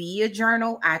intended to be a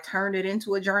journal. I turned it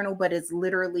into a journal, but it's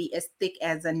literally as thick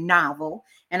as a novel.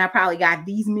 And I probably got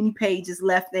these many pages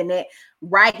left in it,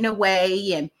 writing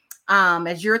away. And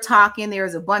as you're talking,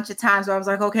 there's a bunch of times where I was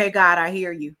like, okay, God, I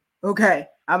hear you. Okay,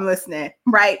 I'm listening,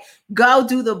 right? Go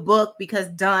do the book, because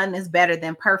done is better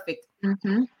than perfect.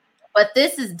 Mm-hmm. But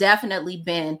this has definitely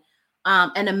been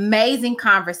an amazing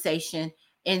conversation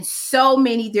in so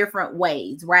many different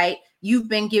ways, right? You've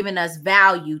been giving us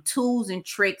value, tools, and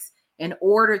tricks in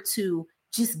order to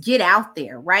just get out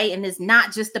there, right? And it's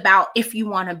not just about if you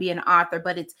want to be an author,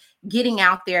 but it's getting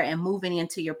out there and moving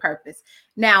into your purpose.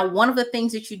 Now, one of the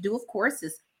things that you do, of course,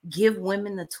 is give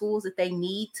women the tools that they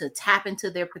need to tap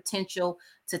into their potential,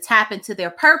 to tap into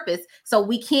their purpose. So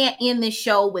we can't end this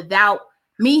show without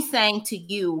me saying to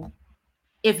you,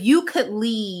 if you could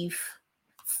leave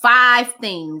 5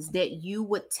 things that you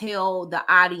would tell the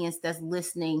audience that's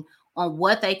listening on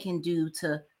what they can do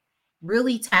to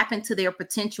really tap into their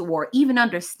potential or even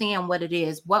understand what it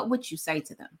is, what would you say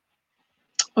to them?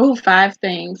 Oh, 5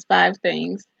 things. 5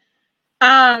 things.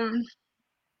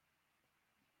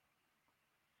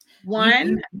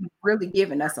 One, you've really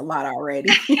given us a lot already.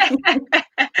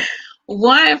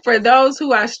 One, for those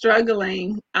who are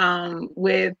struggling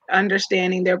with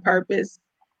understanding their purpose,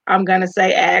 I'm going to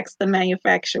say ask the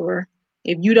manufacturer.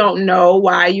 If you don't know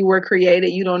why you were created,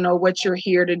 you don't know what you're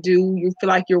here to do, you feel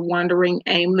like you're wandering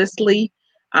aimlessly,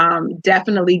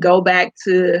 definitely go back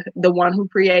to the one who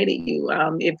created you.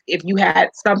 If you had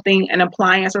something, an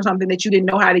appliance or something that you didn't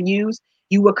know how to use,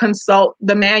 you would consult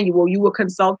the manual. You would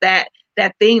consult that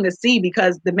thing to see,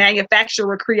 because the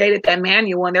manufacturer created that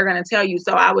manual and they're going to tell you.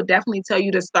 So I would definitely tell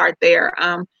you to start there.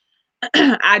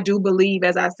 I do believe,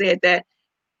 as I said, that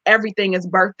everything is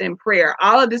birthed in prayer.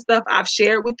 All of this stuff I've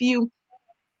shared with you,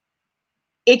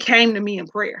 it came to me in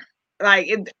prayer. like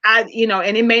and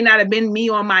it may not have been me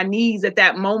on my knees at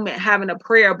that moment having a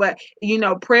prayer, but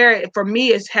prayer for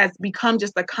me has become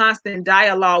just a constant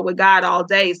dialogue with God all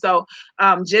day. So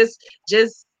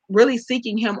just really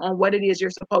seeking him on what it is you're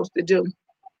supposed to do.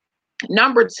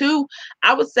 Number two,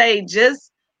 I would say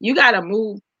you got to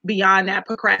move beyond that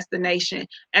procrastination.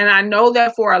 And I know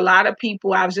that for a lot of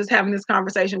people, I was just having this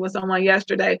conversation with someone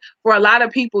yesterday. For a lot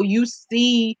of people, you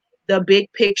see the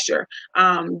big picture.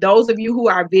 Those of you who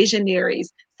are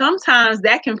visionaries, sometimes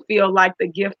that can feel like the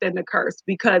gift and the curse,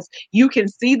 because you can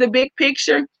see the big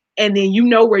picture and then you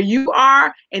know where you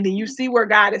are and then you see where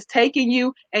God is taking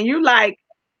you and you're like,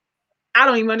 I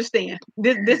don't even understand.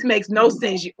 This makes no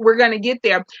sense. We're gonna get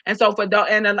there. And so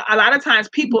a lot of times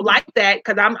people like that,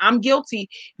 because I'm guilty.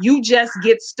 You just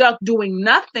get stuck doing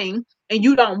nothing and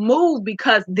you don't move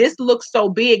because this looks so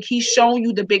big. He's showing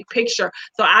you the big picture.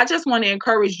 So I just want to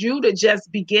encourage you to just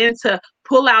begin to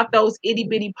pull out those itty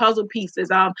bitty puzzle pieces.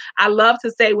 I love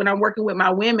to say when I'm working with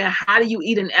my women, how do you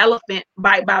eat an elephant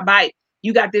bite by bite?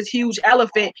 You got this huge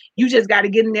elephant. You just got to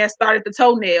get in there, start at the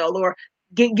toenail, or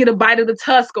get a bite of the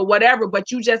tusk or whatever,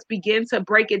 but you just begin to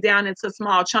break it down into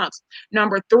small chunks.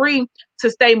 Number three, to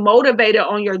stay motivated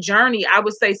on your journey, I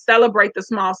would say celebrate the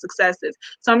small successes.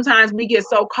 Sometimes we get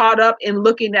so caught up in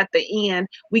looking at the end.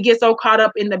 We get so caught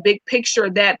up in the big picture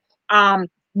that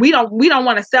we don't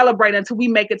want to celebrate until we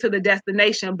make it to the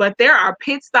destination. But there are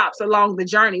pit stops along the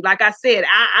journey. Like I said,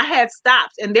 I had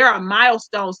stops, and there are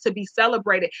milestones to be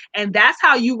celebrated. And that's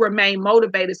how you remain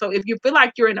motivated. So if you feel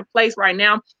like you're in a place right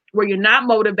now where you're not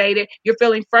motivated, you're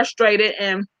feeling frustrated,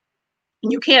 and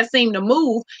you can't seem to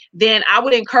move, then I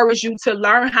would encourage you to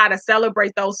learn how to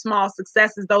celebrate those small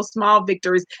successes, those small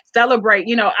victories. Celebrate.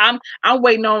 I'm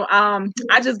waiting on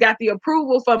I just got the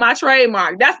approval for my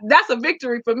trademark. That's a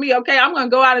victory for me. Okay, I'm gonna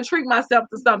go out and treat myself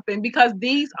to something, because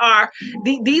these are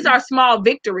small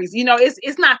victories.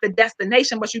 It's not the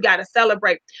destination, but you got to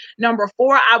celebrate. Number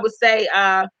four, I would say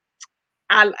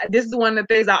this is one of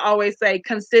the things I always say: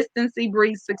 consistency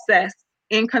breeds success.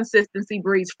 Inconsistency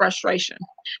breeds frustration.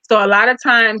 So a lot of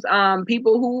times,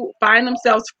 people who find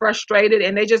themselves frustrated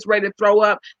and they just ready to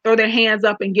throw their hands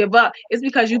up and give up, it's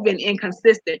because you've been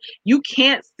inconsistent. You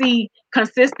can't see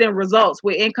consistent results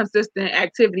with inconsistent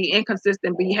activity,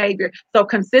 inconsistent behavior. So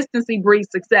consistency breeds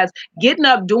success. Getting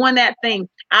up, doing that thing.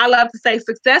 I love to say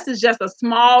success is just a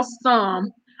small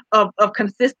sum of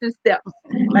consistent steps.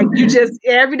 Like, you just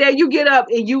every day you get up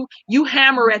and you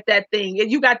hammer at that thing,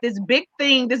 and you got this big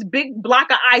thing, this big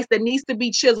block of ice that needs to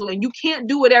be chiseled, and you can't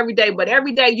do it every day, but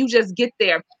every day you just get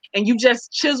there and you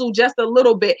just chisel just a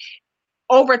little bit.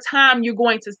 Over time, you're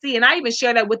going to see. And I even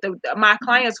share that with my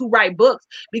clients who write books,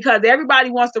 because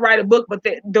everybody wants to write a book, but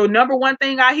the number one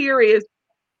thing I hear is,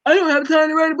 I don't have time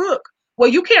to write a book. Well,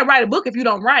 you can't write a book if you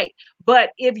don't write.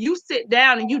 But if you sit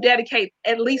down and you dedicate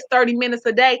at least 30 minutes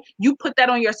a day, you put that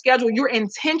on your schedule, you're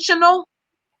intentional.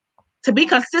 To be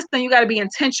consistent, you got to be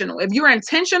intentional. If you're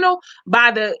intentional,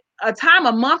 by a time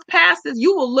a month passes,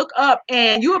 you will look up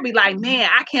and you will be like, man,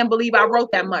 I can't believe I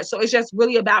wrote that much. So it's just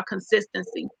really about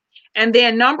consistency. And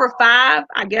then number five,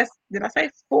 I guess, did I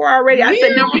say four already? I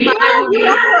said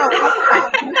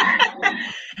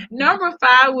number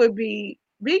five would be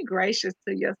gracious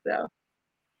to yourself.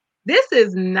 This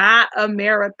is not a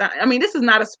marathon. I mean, this is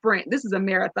not a sprint. This is a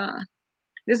marathon.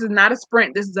 This is not a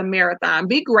sprint. This is a marathon.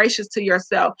 Be gracious to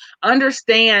yourself.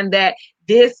 Understand that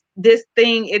this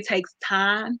thing, it takes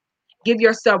time. Give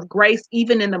yourself grace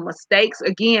even in the mistakes.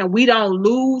 Again, we don't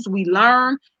lose, we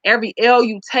learn. Every L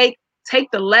you take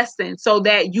the lesson so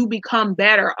that you become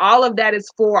better. All of that is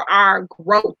for our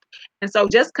growth. And so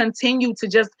just continue to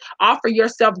just offer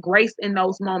yourself grace in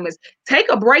those moments.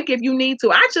 Take a break if you need to.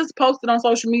 I just posted on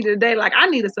social media today, like, I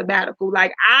need a sabbatical.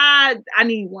 Like, I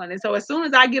need one. And so as soon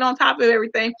as I get on top of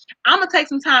everything, I'm going to take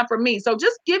some time for me. So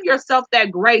just give yourself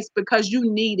that grace, because you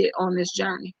need it on this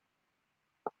journey.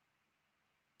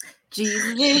 Jesus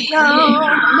is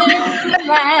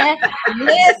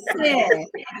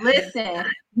listen,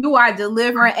 you are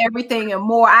delivering everything and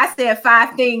more. I said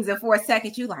 5 things, and for a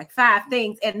second you like 5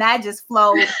 things, and that just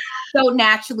flowed so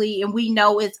naturally, and we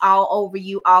know it's all over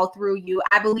you, all through you.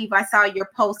 I believe I saw your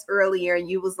post earlier and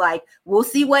you was like, we'll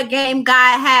see what game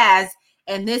God has.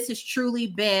 And this has truly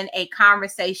been a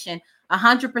conversation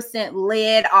 100%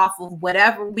 led off of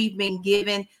whatever we've been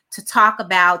given to talk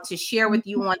about, to share with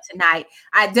you on tonight.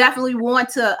 I definitely want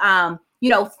to,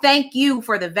 thank you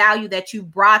for the value that you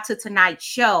brought to tonight's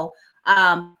show.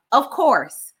 Of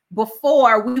course,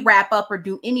 before we wrap up or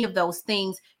do any of those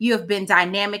things, you have been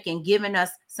dynamic and given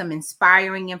us some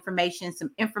inspiring information,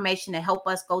 some information to help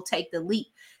us go take the leap.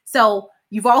 So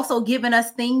You've also given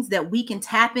us things that we can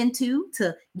tap into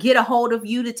to get a hold of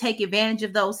you to take advantage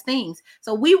of those things.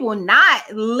 So we will not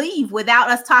leave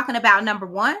without us talking about number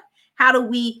one, how do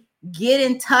we get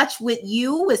in touch with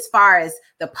you as far as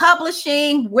the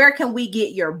publishing? Where can we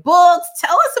get your books?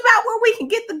 Tell us about where we can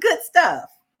get the good stuff.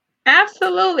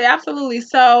 Absolutely, absolutely.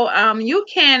 So you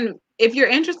can, if you're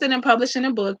interested in publishing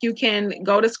a book, you can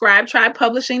go to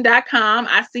scribetribepublishing.com.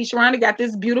 I see Shronda got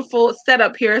this beautiful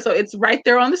setup here. So it's right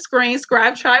there on the screen,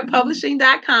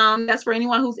 scribetribepublishing.com. That's for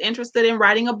anyone who's interested in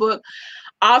writing a book.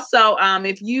 Also,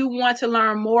 if you want to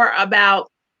learn more about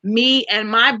me and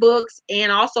my books,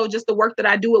 and also just the work that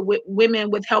I do with women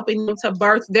with helping them to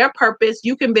birth their purpose,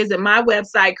 you can visit my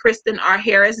website,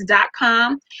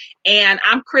 KristenRHarris.com. And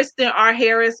I'm Kristen R.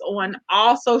 Harris on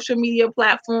all social media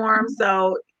platforms,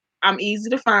 so I'm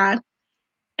easy to find.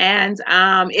 And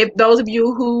if those of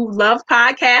you who love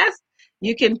podcasts,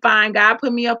 you can find God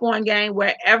Put Me Up on Game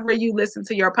wherever you listen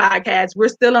to your podcast. We're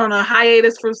still on a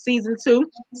hiatus for season 2.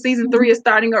 Season 3 is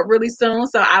starting up really soon.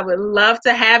 So I would love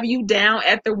to have you down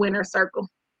at the Winner Circle.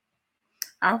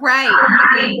 All right.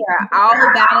 We are all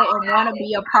about it and want to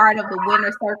be a part of the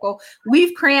Winner Circle.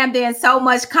 We've crammed in so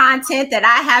much content that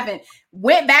I haven't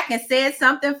went back and said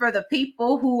something for the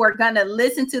people who are going to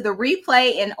listen to the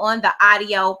replay and on the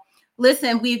audio.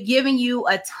 Listen, we've given you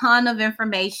a ton of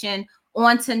information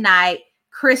on tonight.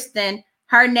 Kristen,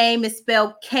 her name is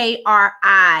spelled Kristenr,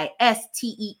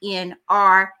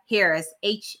 Harris,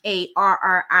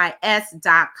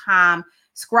 HARRIS.com.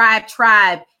 Scribe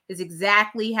Tribe is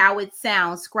exactly how it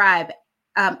sounds. Scribe,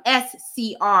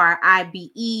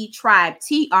 SCRIBE, Tribe,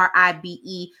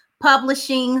 TRIBE,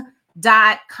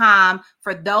 publishing.com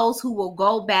for those who will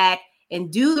go back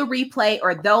and do the replay,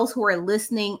 or those who are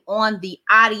listening on the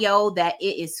audio that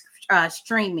it is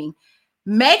streaming.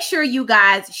 Make sure you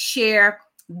guys share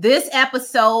this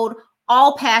episode,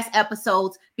 all past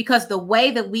episodes, because the way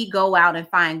that we go out and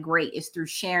find great is through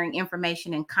sharing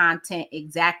information and content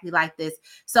exactly like this.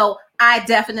 So I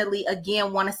definitely,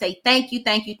 again, want to say thank you,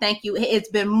 thank you, thank you. It's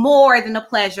been more than a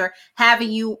pleasure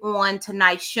having you on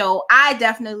tonight's show. I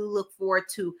definitely look forward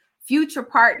to future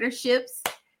partnerships,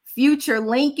 future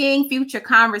linking, future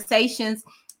conversations,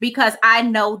 because I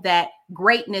know that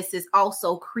greatness is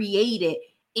also created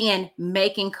in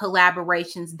making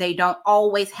collaborations. They don't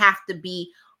always have to be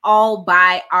all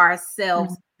by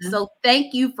ourselves. Mm-hmm. So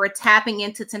thank you for tapping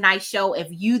into tonight's show. If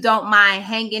you don't mind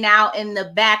hanging out in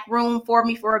the back room for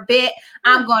me for a bit,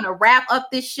 I'm going to wrap up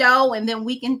this show and then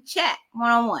we can chat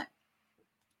one-on-one.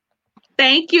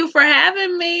 Thank you for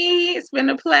having me. It's been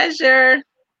a pleasure.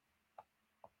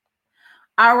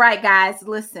 All right, guys,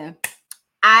 listen,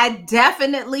 I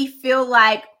definitely feel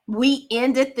like we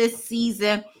ended this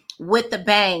season with a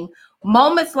bang.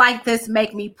 Moments like this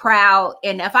make me proud.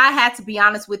 And if I had to be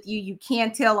honest with you, you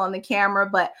can't tell on the camera,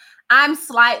 but I'm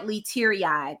slightly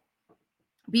teary-eyed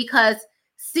because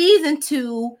season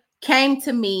 2 came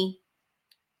to me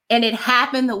and it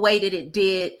happened the way that it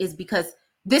did is because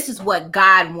this is what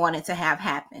God wanted to have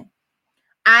happen.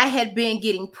 I had been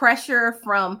getting pressure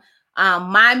from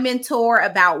my mentor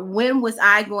about when was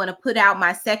I going to put out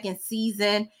my second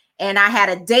season. And I had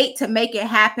a date to make it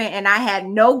happen. And I had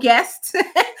no guests.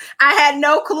 I had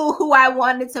no clue who I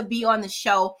wanted to be on the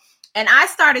show. And I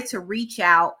started to reach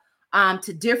out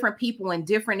to different people and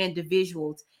different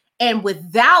individuals. And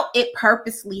without it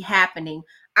purposely happening,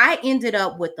 I ended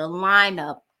up with a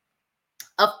lineup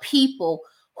of people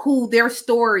who their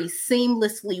stories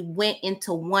seamlessly went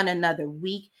into one another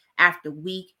week after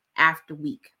week after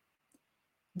week,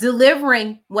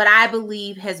 delivering what I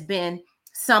believe has been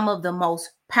some of the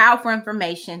most powerful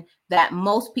information that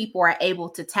most people are able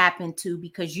to tap into,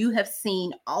 because you have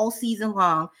seen all season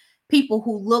long people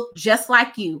who look just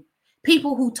like you,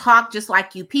 people who talk just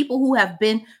like you, people who have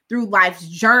been through life's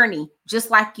journey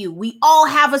just like you. We all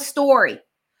have a story,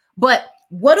 but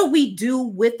what do we do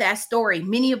with that story?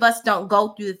 Many of us don't go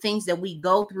through the things that we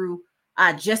go through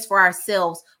just for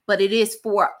ourselves, but it is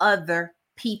for other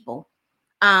people.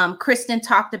 Kristen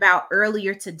talked about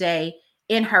earlier today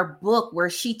in her book where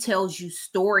she tells you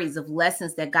stories of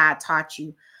lessons that God taught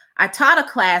you. I taught a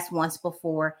class once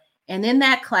before, and in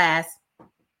that class,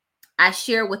 I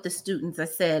shared with the students, I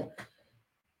said,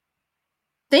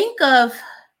 think of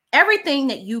everything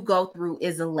that you go through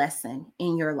is a lesson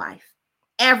in your life.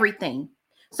 Everything.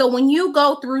 So when you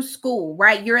go through school,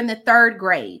 right, you're in the 3rd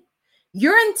grade,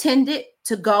 you're intended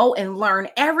to go and learn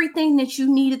everything that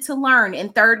you needed to learn in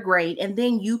 3rd grade, and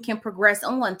then you can progress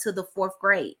on to the 4th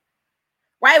grade.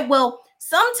 right? Well,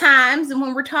 sometimes, and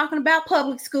when we're talking about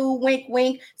public school, wink,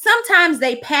 wink, sometimes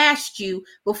they passed you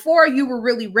before you were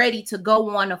really ready to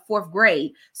go on to fourth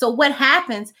grade. So what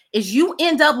happens is you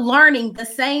end up learning the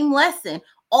same lesson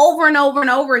over and over and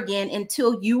over again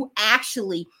until you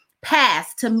actually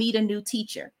pass to meet a new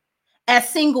teacher. As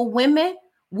single women,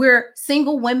 we're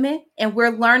single women and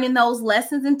we're learning those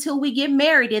lessons until we get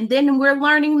married. And then we're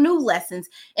learning new lessons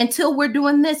until we're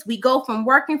doing this. We go from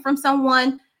working from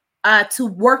someone to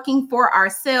working for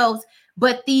ourselves.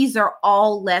 But these are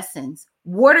all lessons.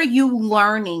 What are you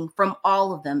learning from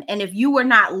all of them? And if you are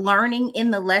not learning in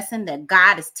the lesson that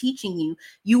God is teaching you,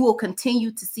 you will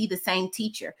continue to see the same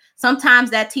teacher.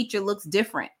 Sometimes that teacher looks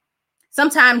different.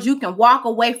 Sometimes you can walk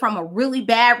away from a really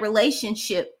bad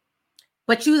relationship,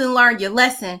 but you didn't learn your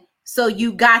lesson. So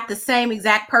you got the same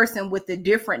exact person with a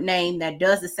different name that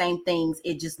does the same things.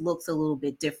 It just looks a little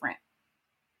bit different.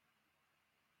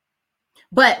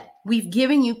 But we've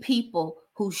given you people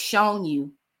who've shown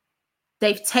you.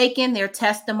 They've taken their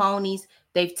testimonies,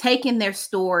 they've taken their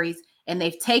stories, and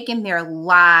they've taken their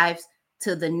lives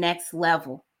to the next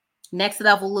level. Next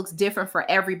level looks different for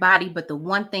everybody, but the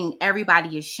one thing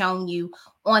everybody has shown you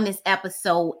on this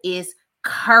episode is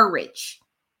courage.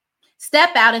 Step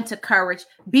out into courage.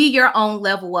 Be your own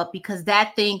level up, because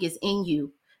that thing is in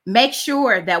you. Make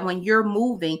sure that when you're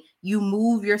moving, you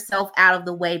move yourself out of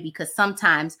the way, because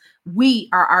sometimes we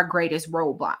are our greatest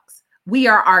roadblocks. We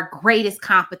are our greatest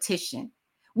competition.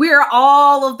 We are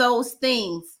all of those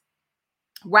things,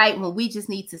 right? When we just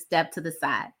need to step to the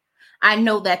side. I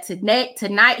know that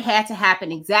tonight had to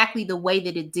happen exactly the way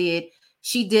that it did.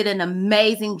 She did an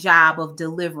amazing job of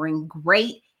delivering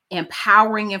great,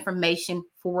 empowering information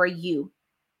for you.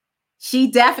 She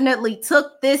definitely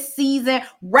took this season,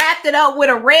 wrapped it up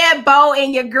with a red bow,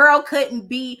 and your girl couldn't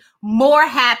be more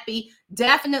happy.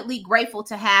 Definitely grateful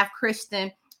to have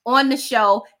Kristen on the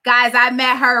show. Guys, I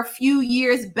met her a few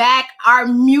years back. Our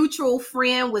mutual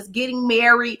friend was getting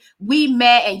married. We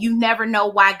met, and you never know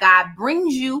why God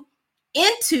brings you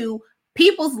into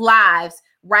people's lives,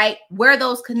 right? Where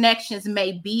those connections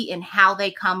may be and how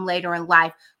they come later in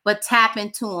life. But tap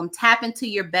into them. Tap into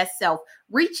your best self.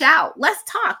 Reach out. Let's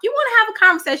talk. You want to have a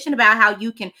conversation about how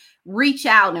you can reach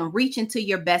out and reach into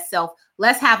your best self.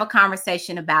 Let's have a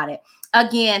conversation about it.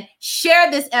 Again, share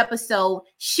this episode.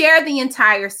 Share the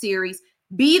entire series.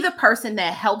 Be the person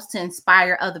that helps to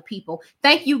inspire other people.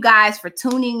 Thank you guys for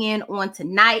tuning in on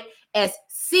tonight as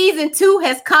season 2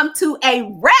 has come to a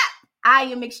wrap. I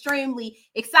am extremely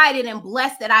excited and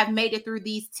blessed that I've made it through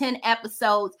these 10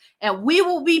 episodes. And we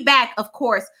will be back, of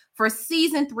course, for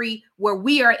season 3, where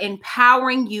we are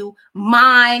empowering you,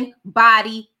 mind,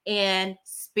 body, and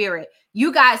spirit.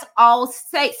 You guys all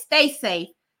stay safe,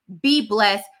 be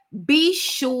blessed, be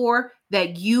sure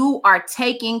that you are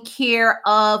taking care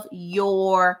of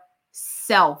yourself.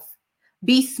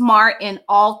 Be smart in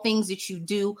all things that you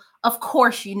do. Of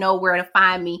course, you know where to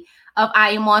find me.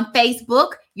 I am on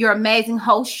Facebook, your amazing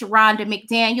host, Shronda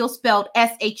McDaniel, spelled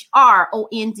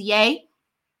SHRONDA.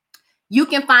 You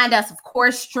can find us, of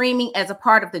course, streaming as a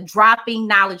part of the Dropping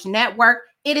Knowledge Network.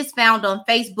 It is found on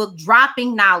Facebook,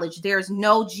 Dropping Knowledge. There's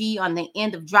no G on the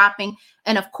end of dropping.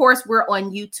 And of course, we're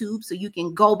on YouTube, so you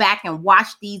can go back and watch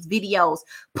these videos.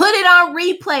 Put it on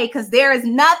replay, because there is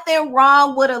nothing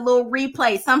wrong with a little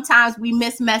replay. Sometimes we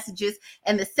miss messages,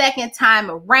 and the second time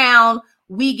around,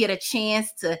 we get a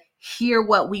chance to hear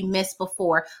what we missed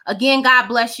before. Again, God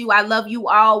bless you. I love you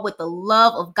all with the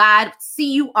love of God.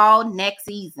 See you all next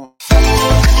season.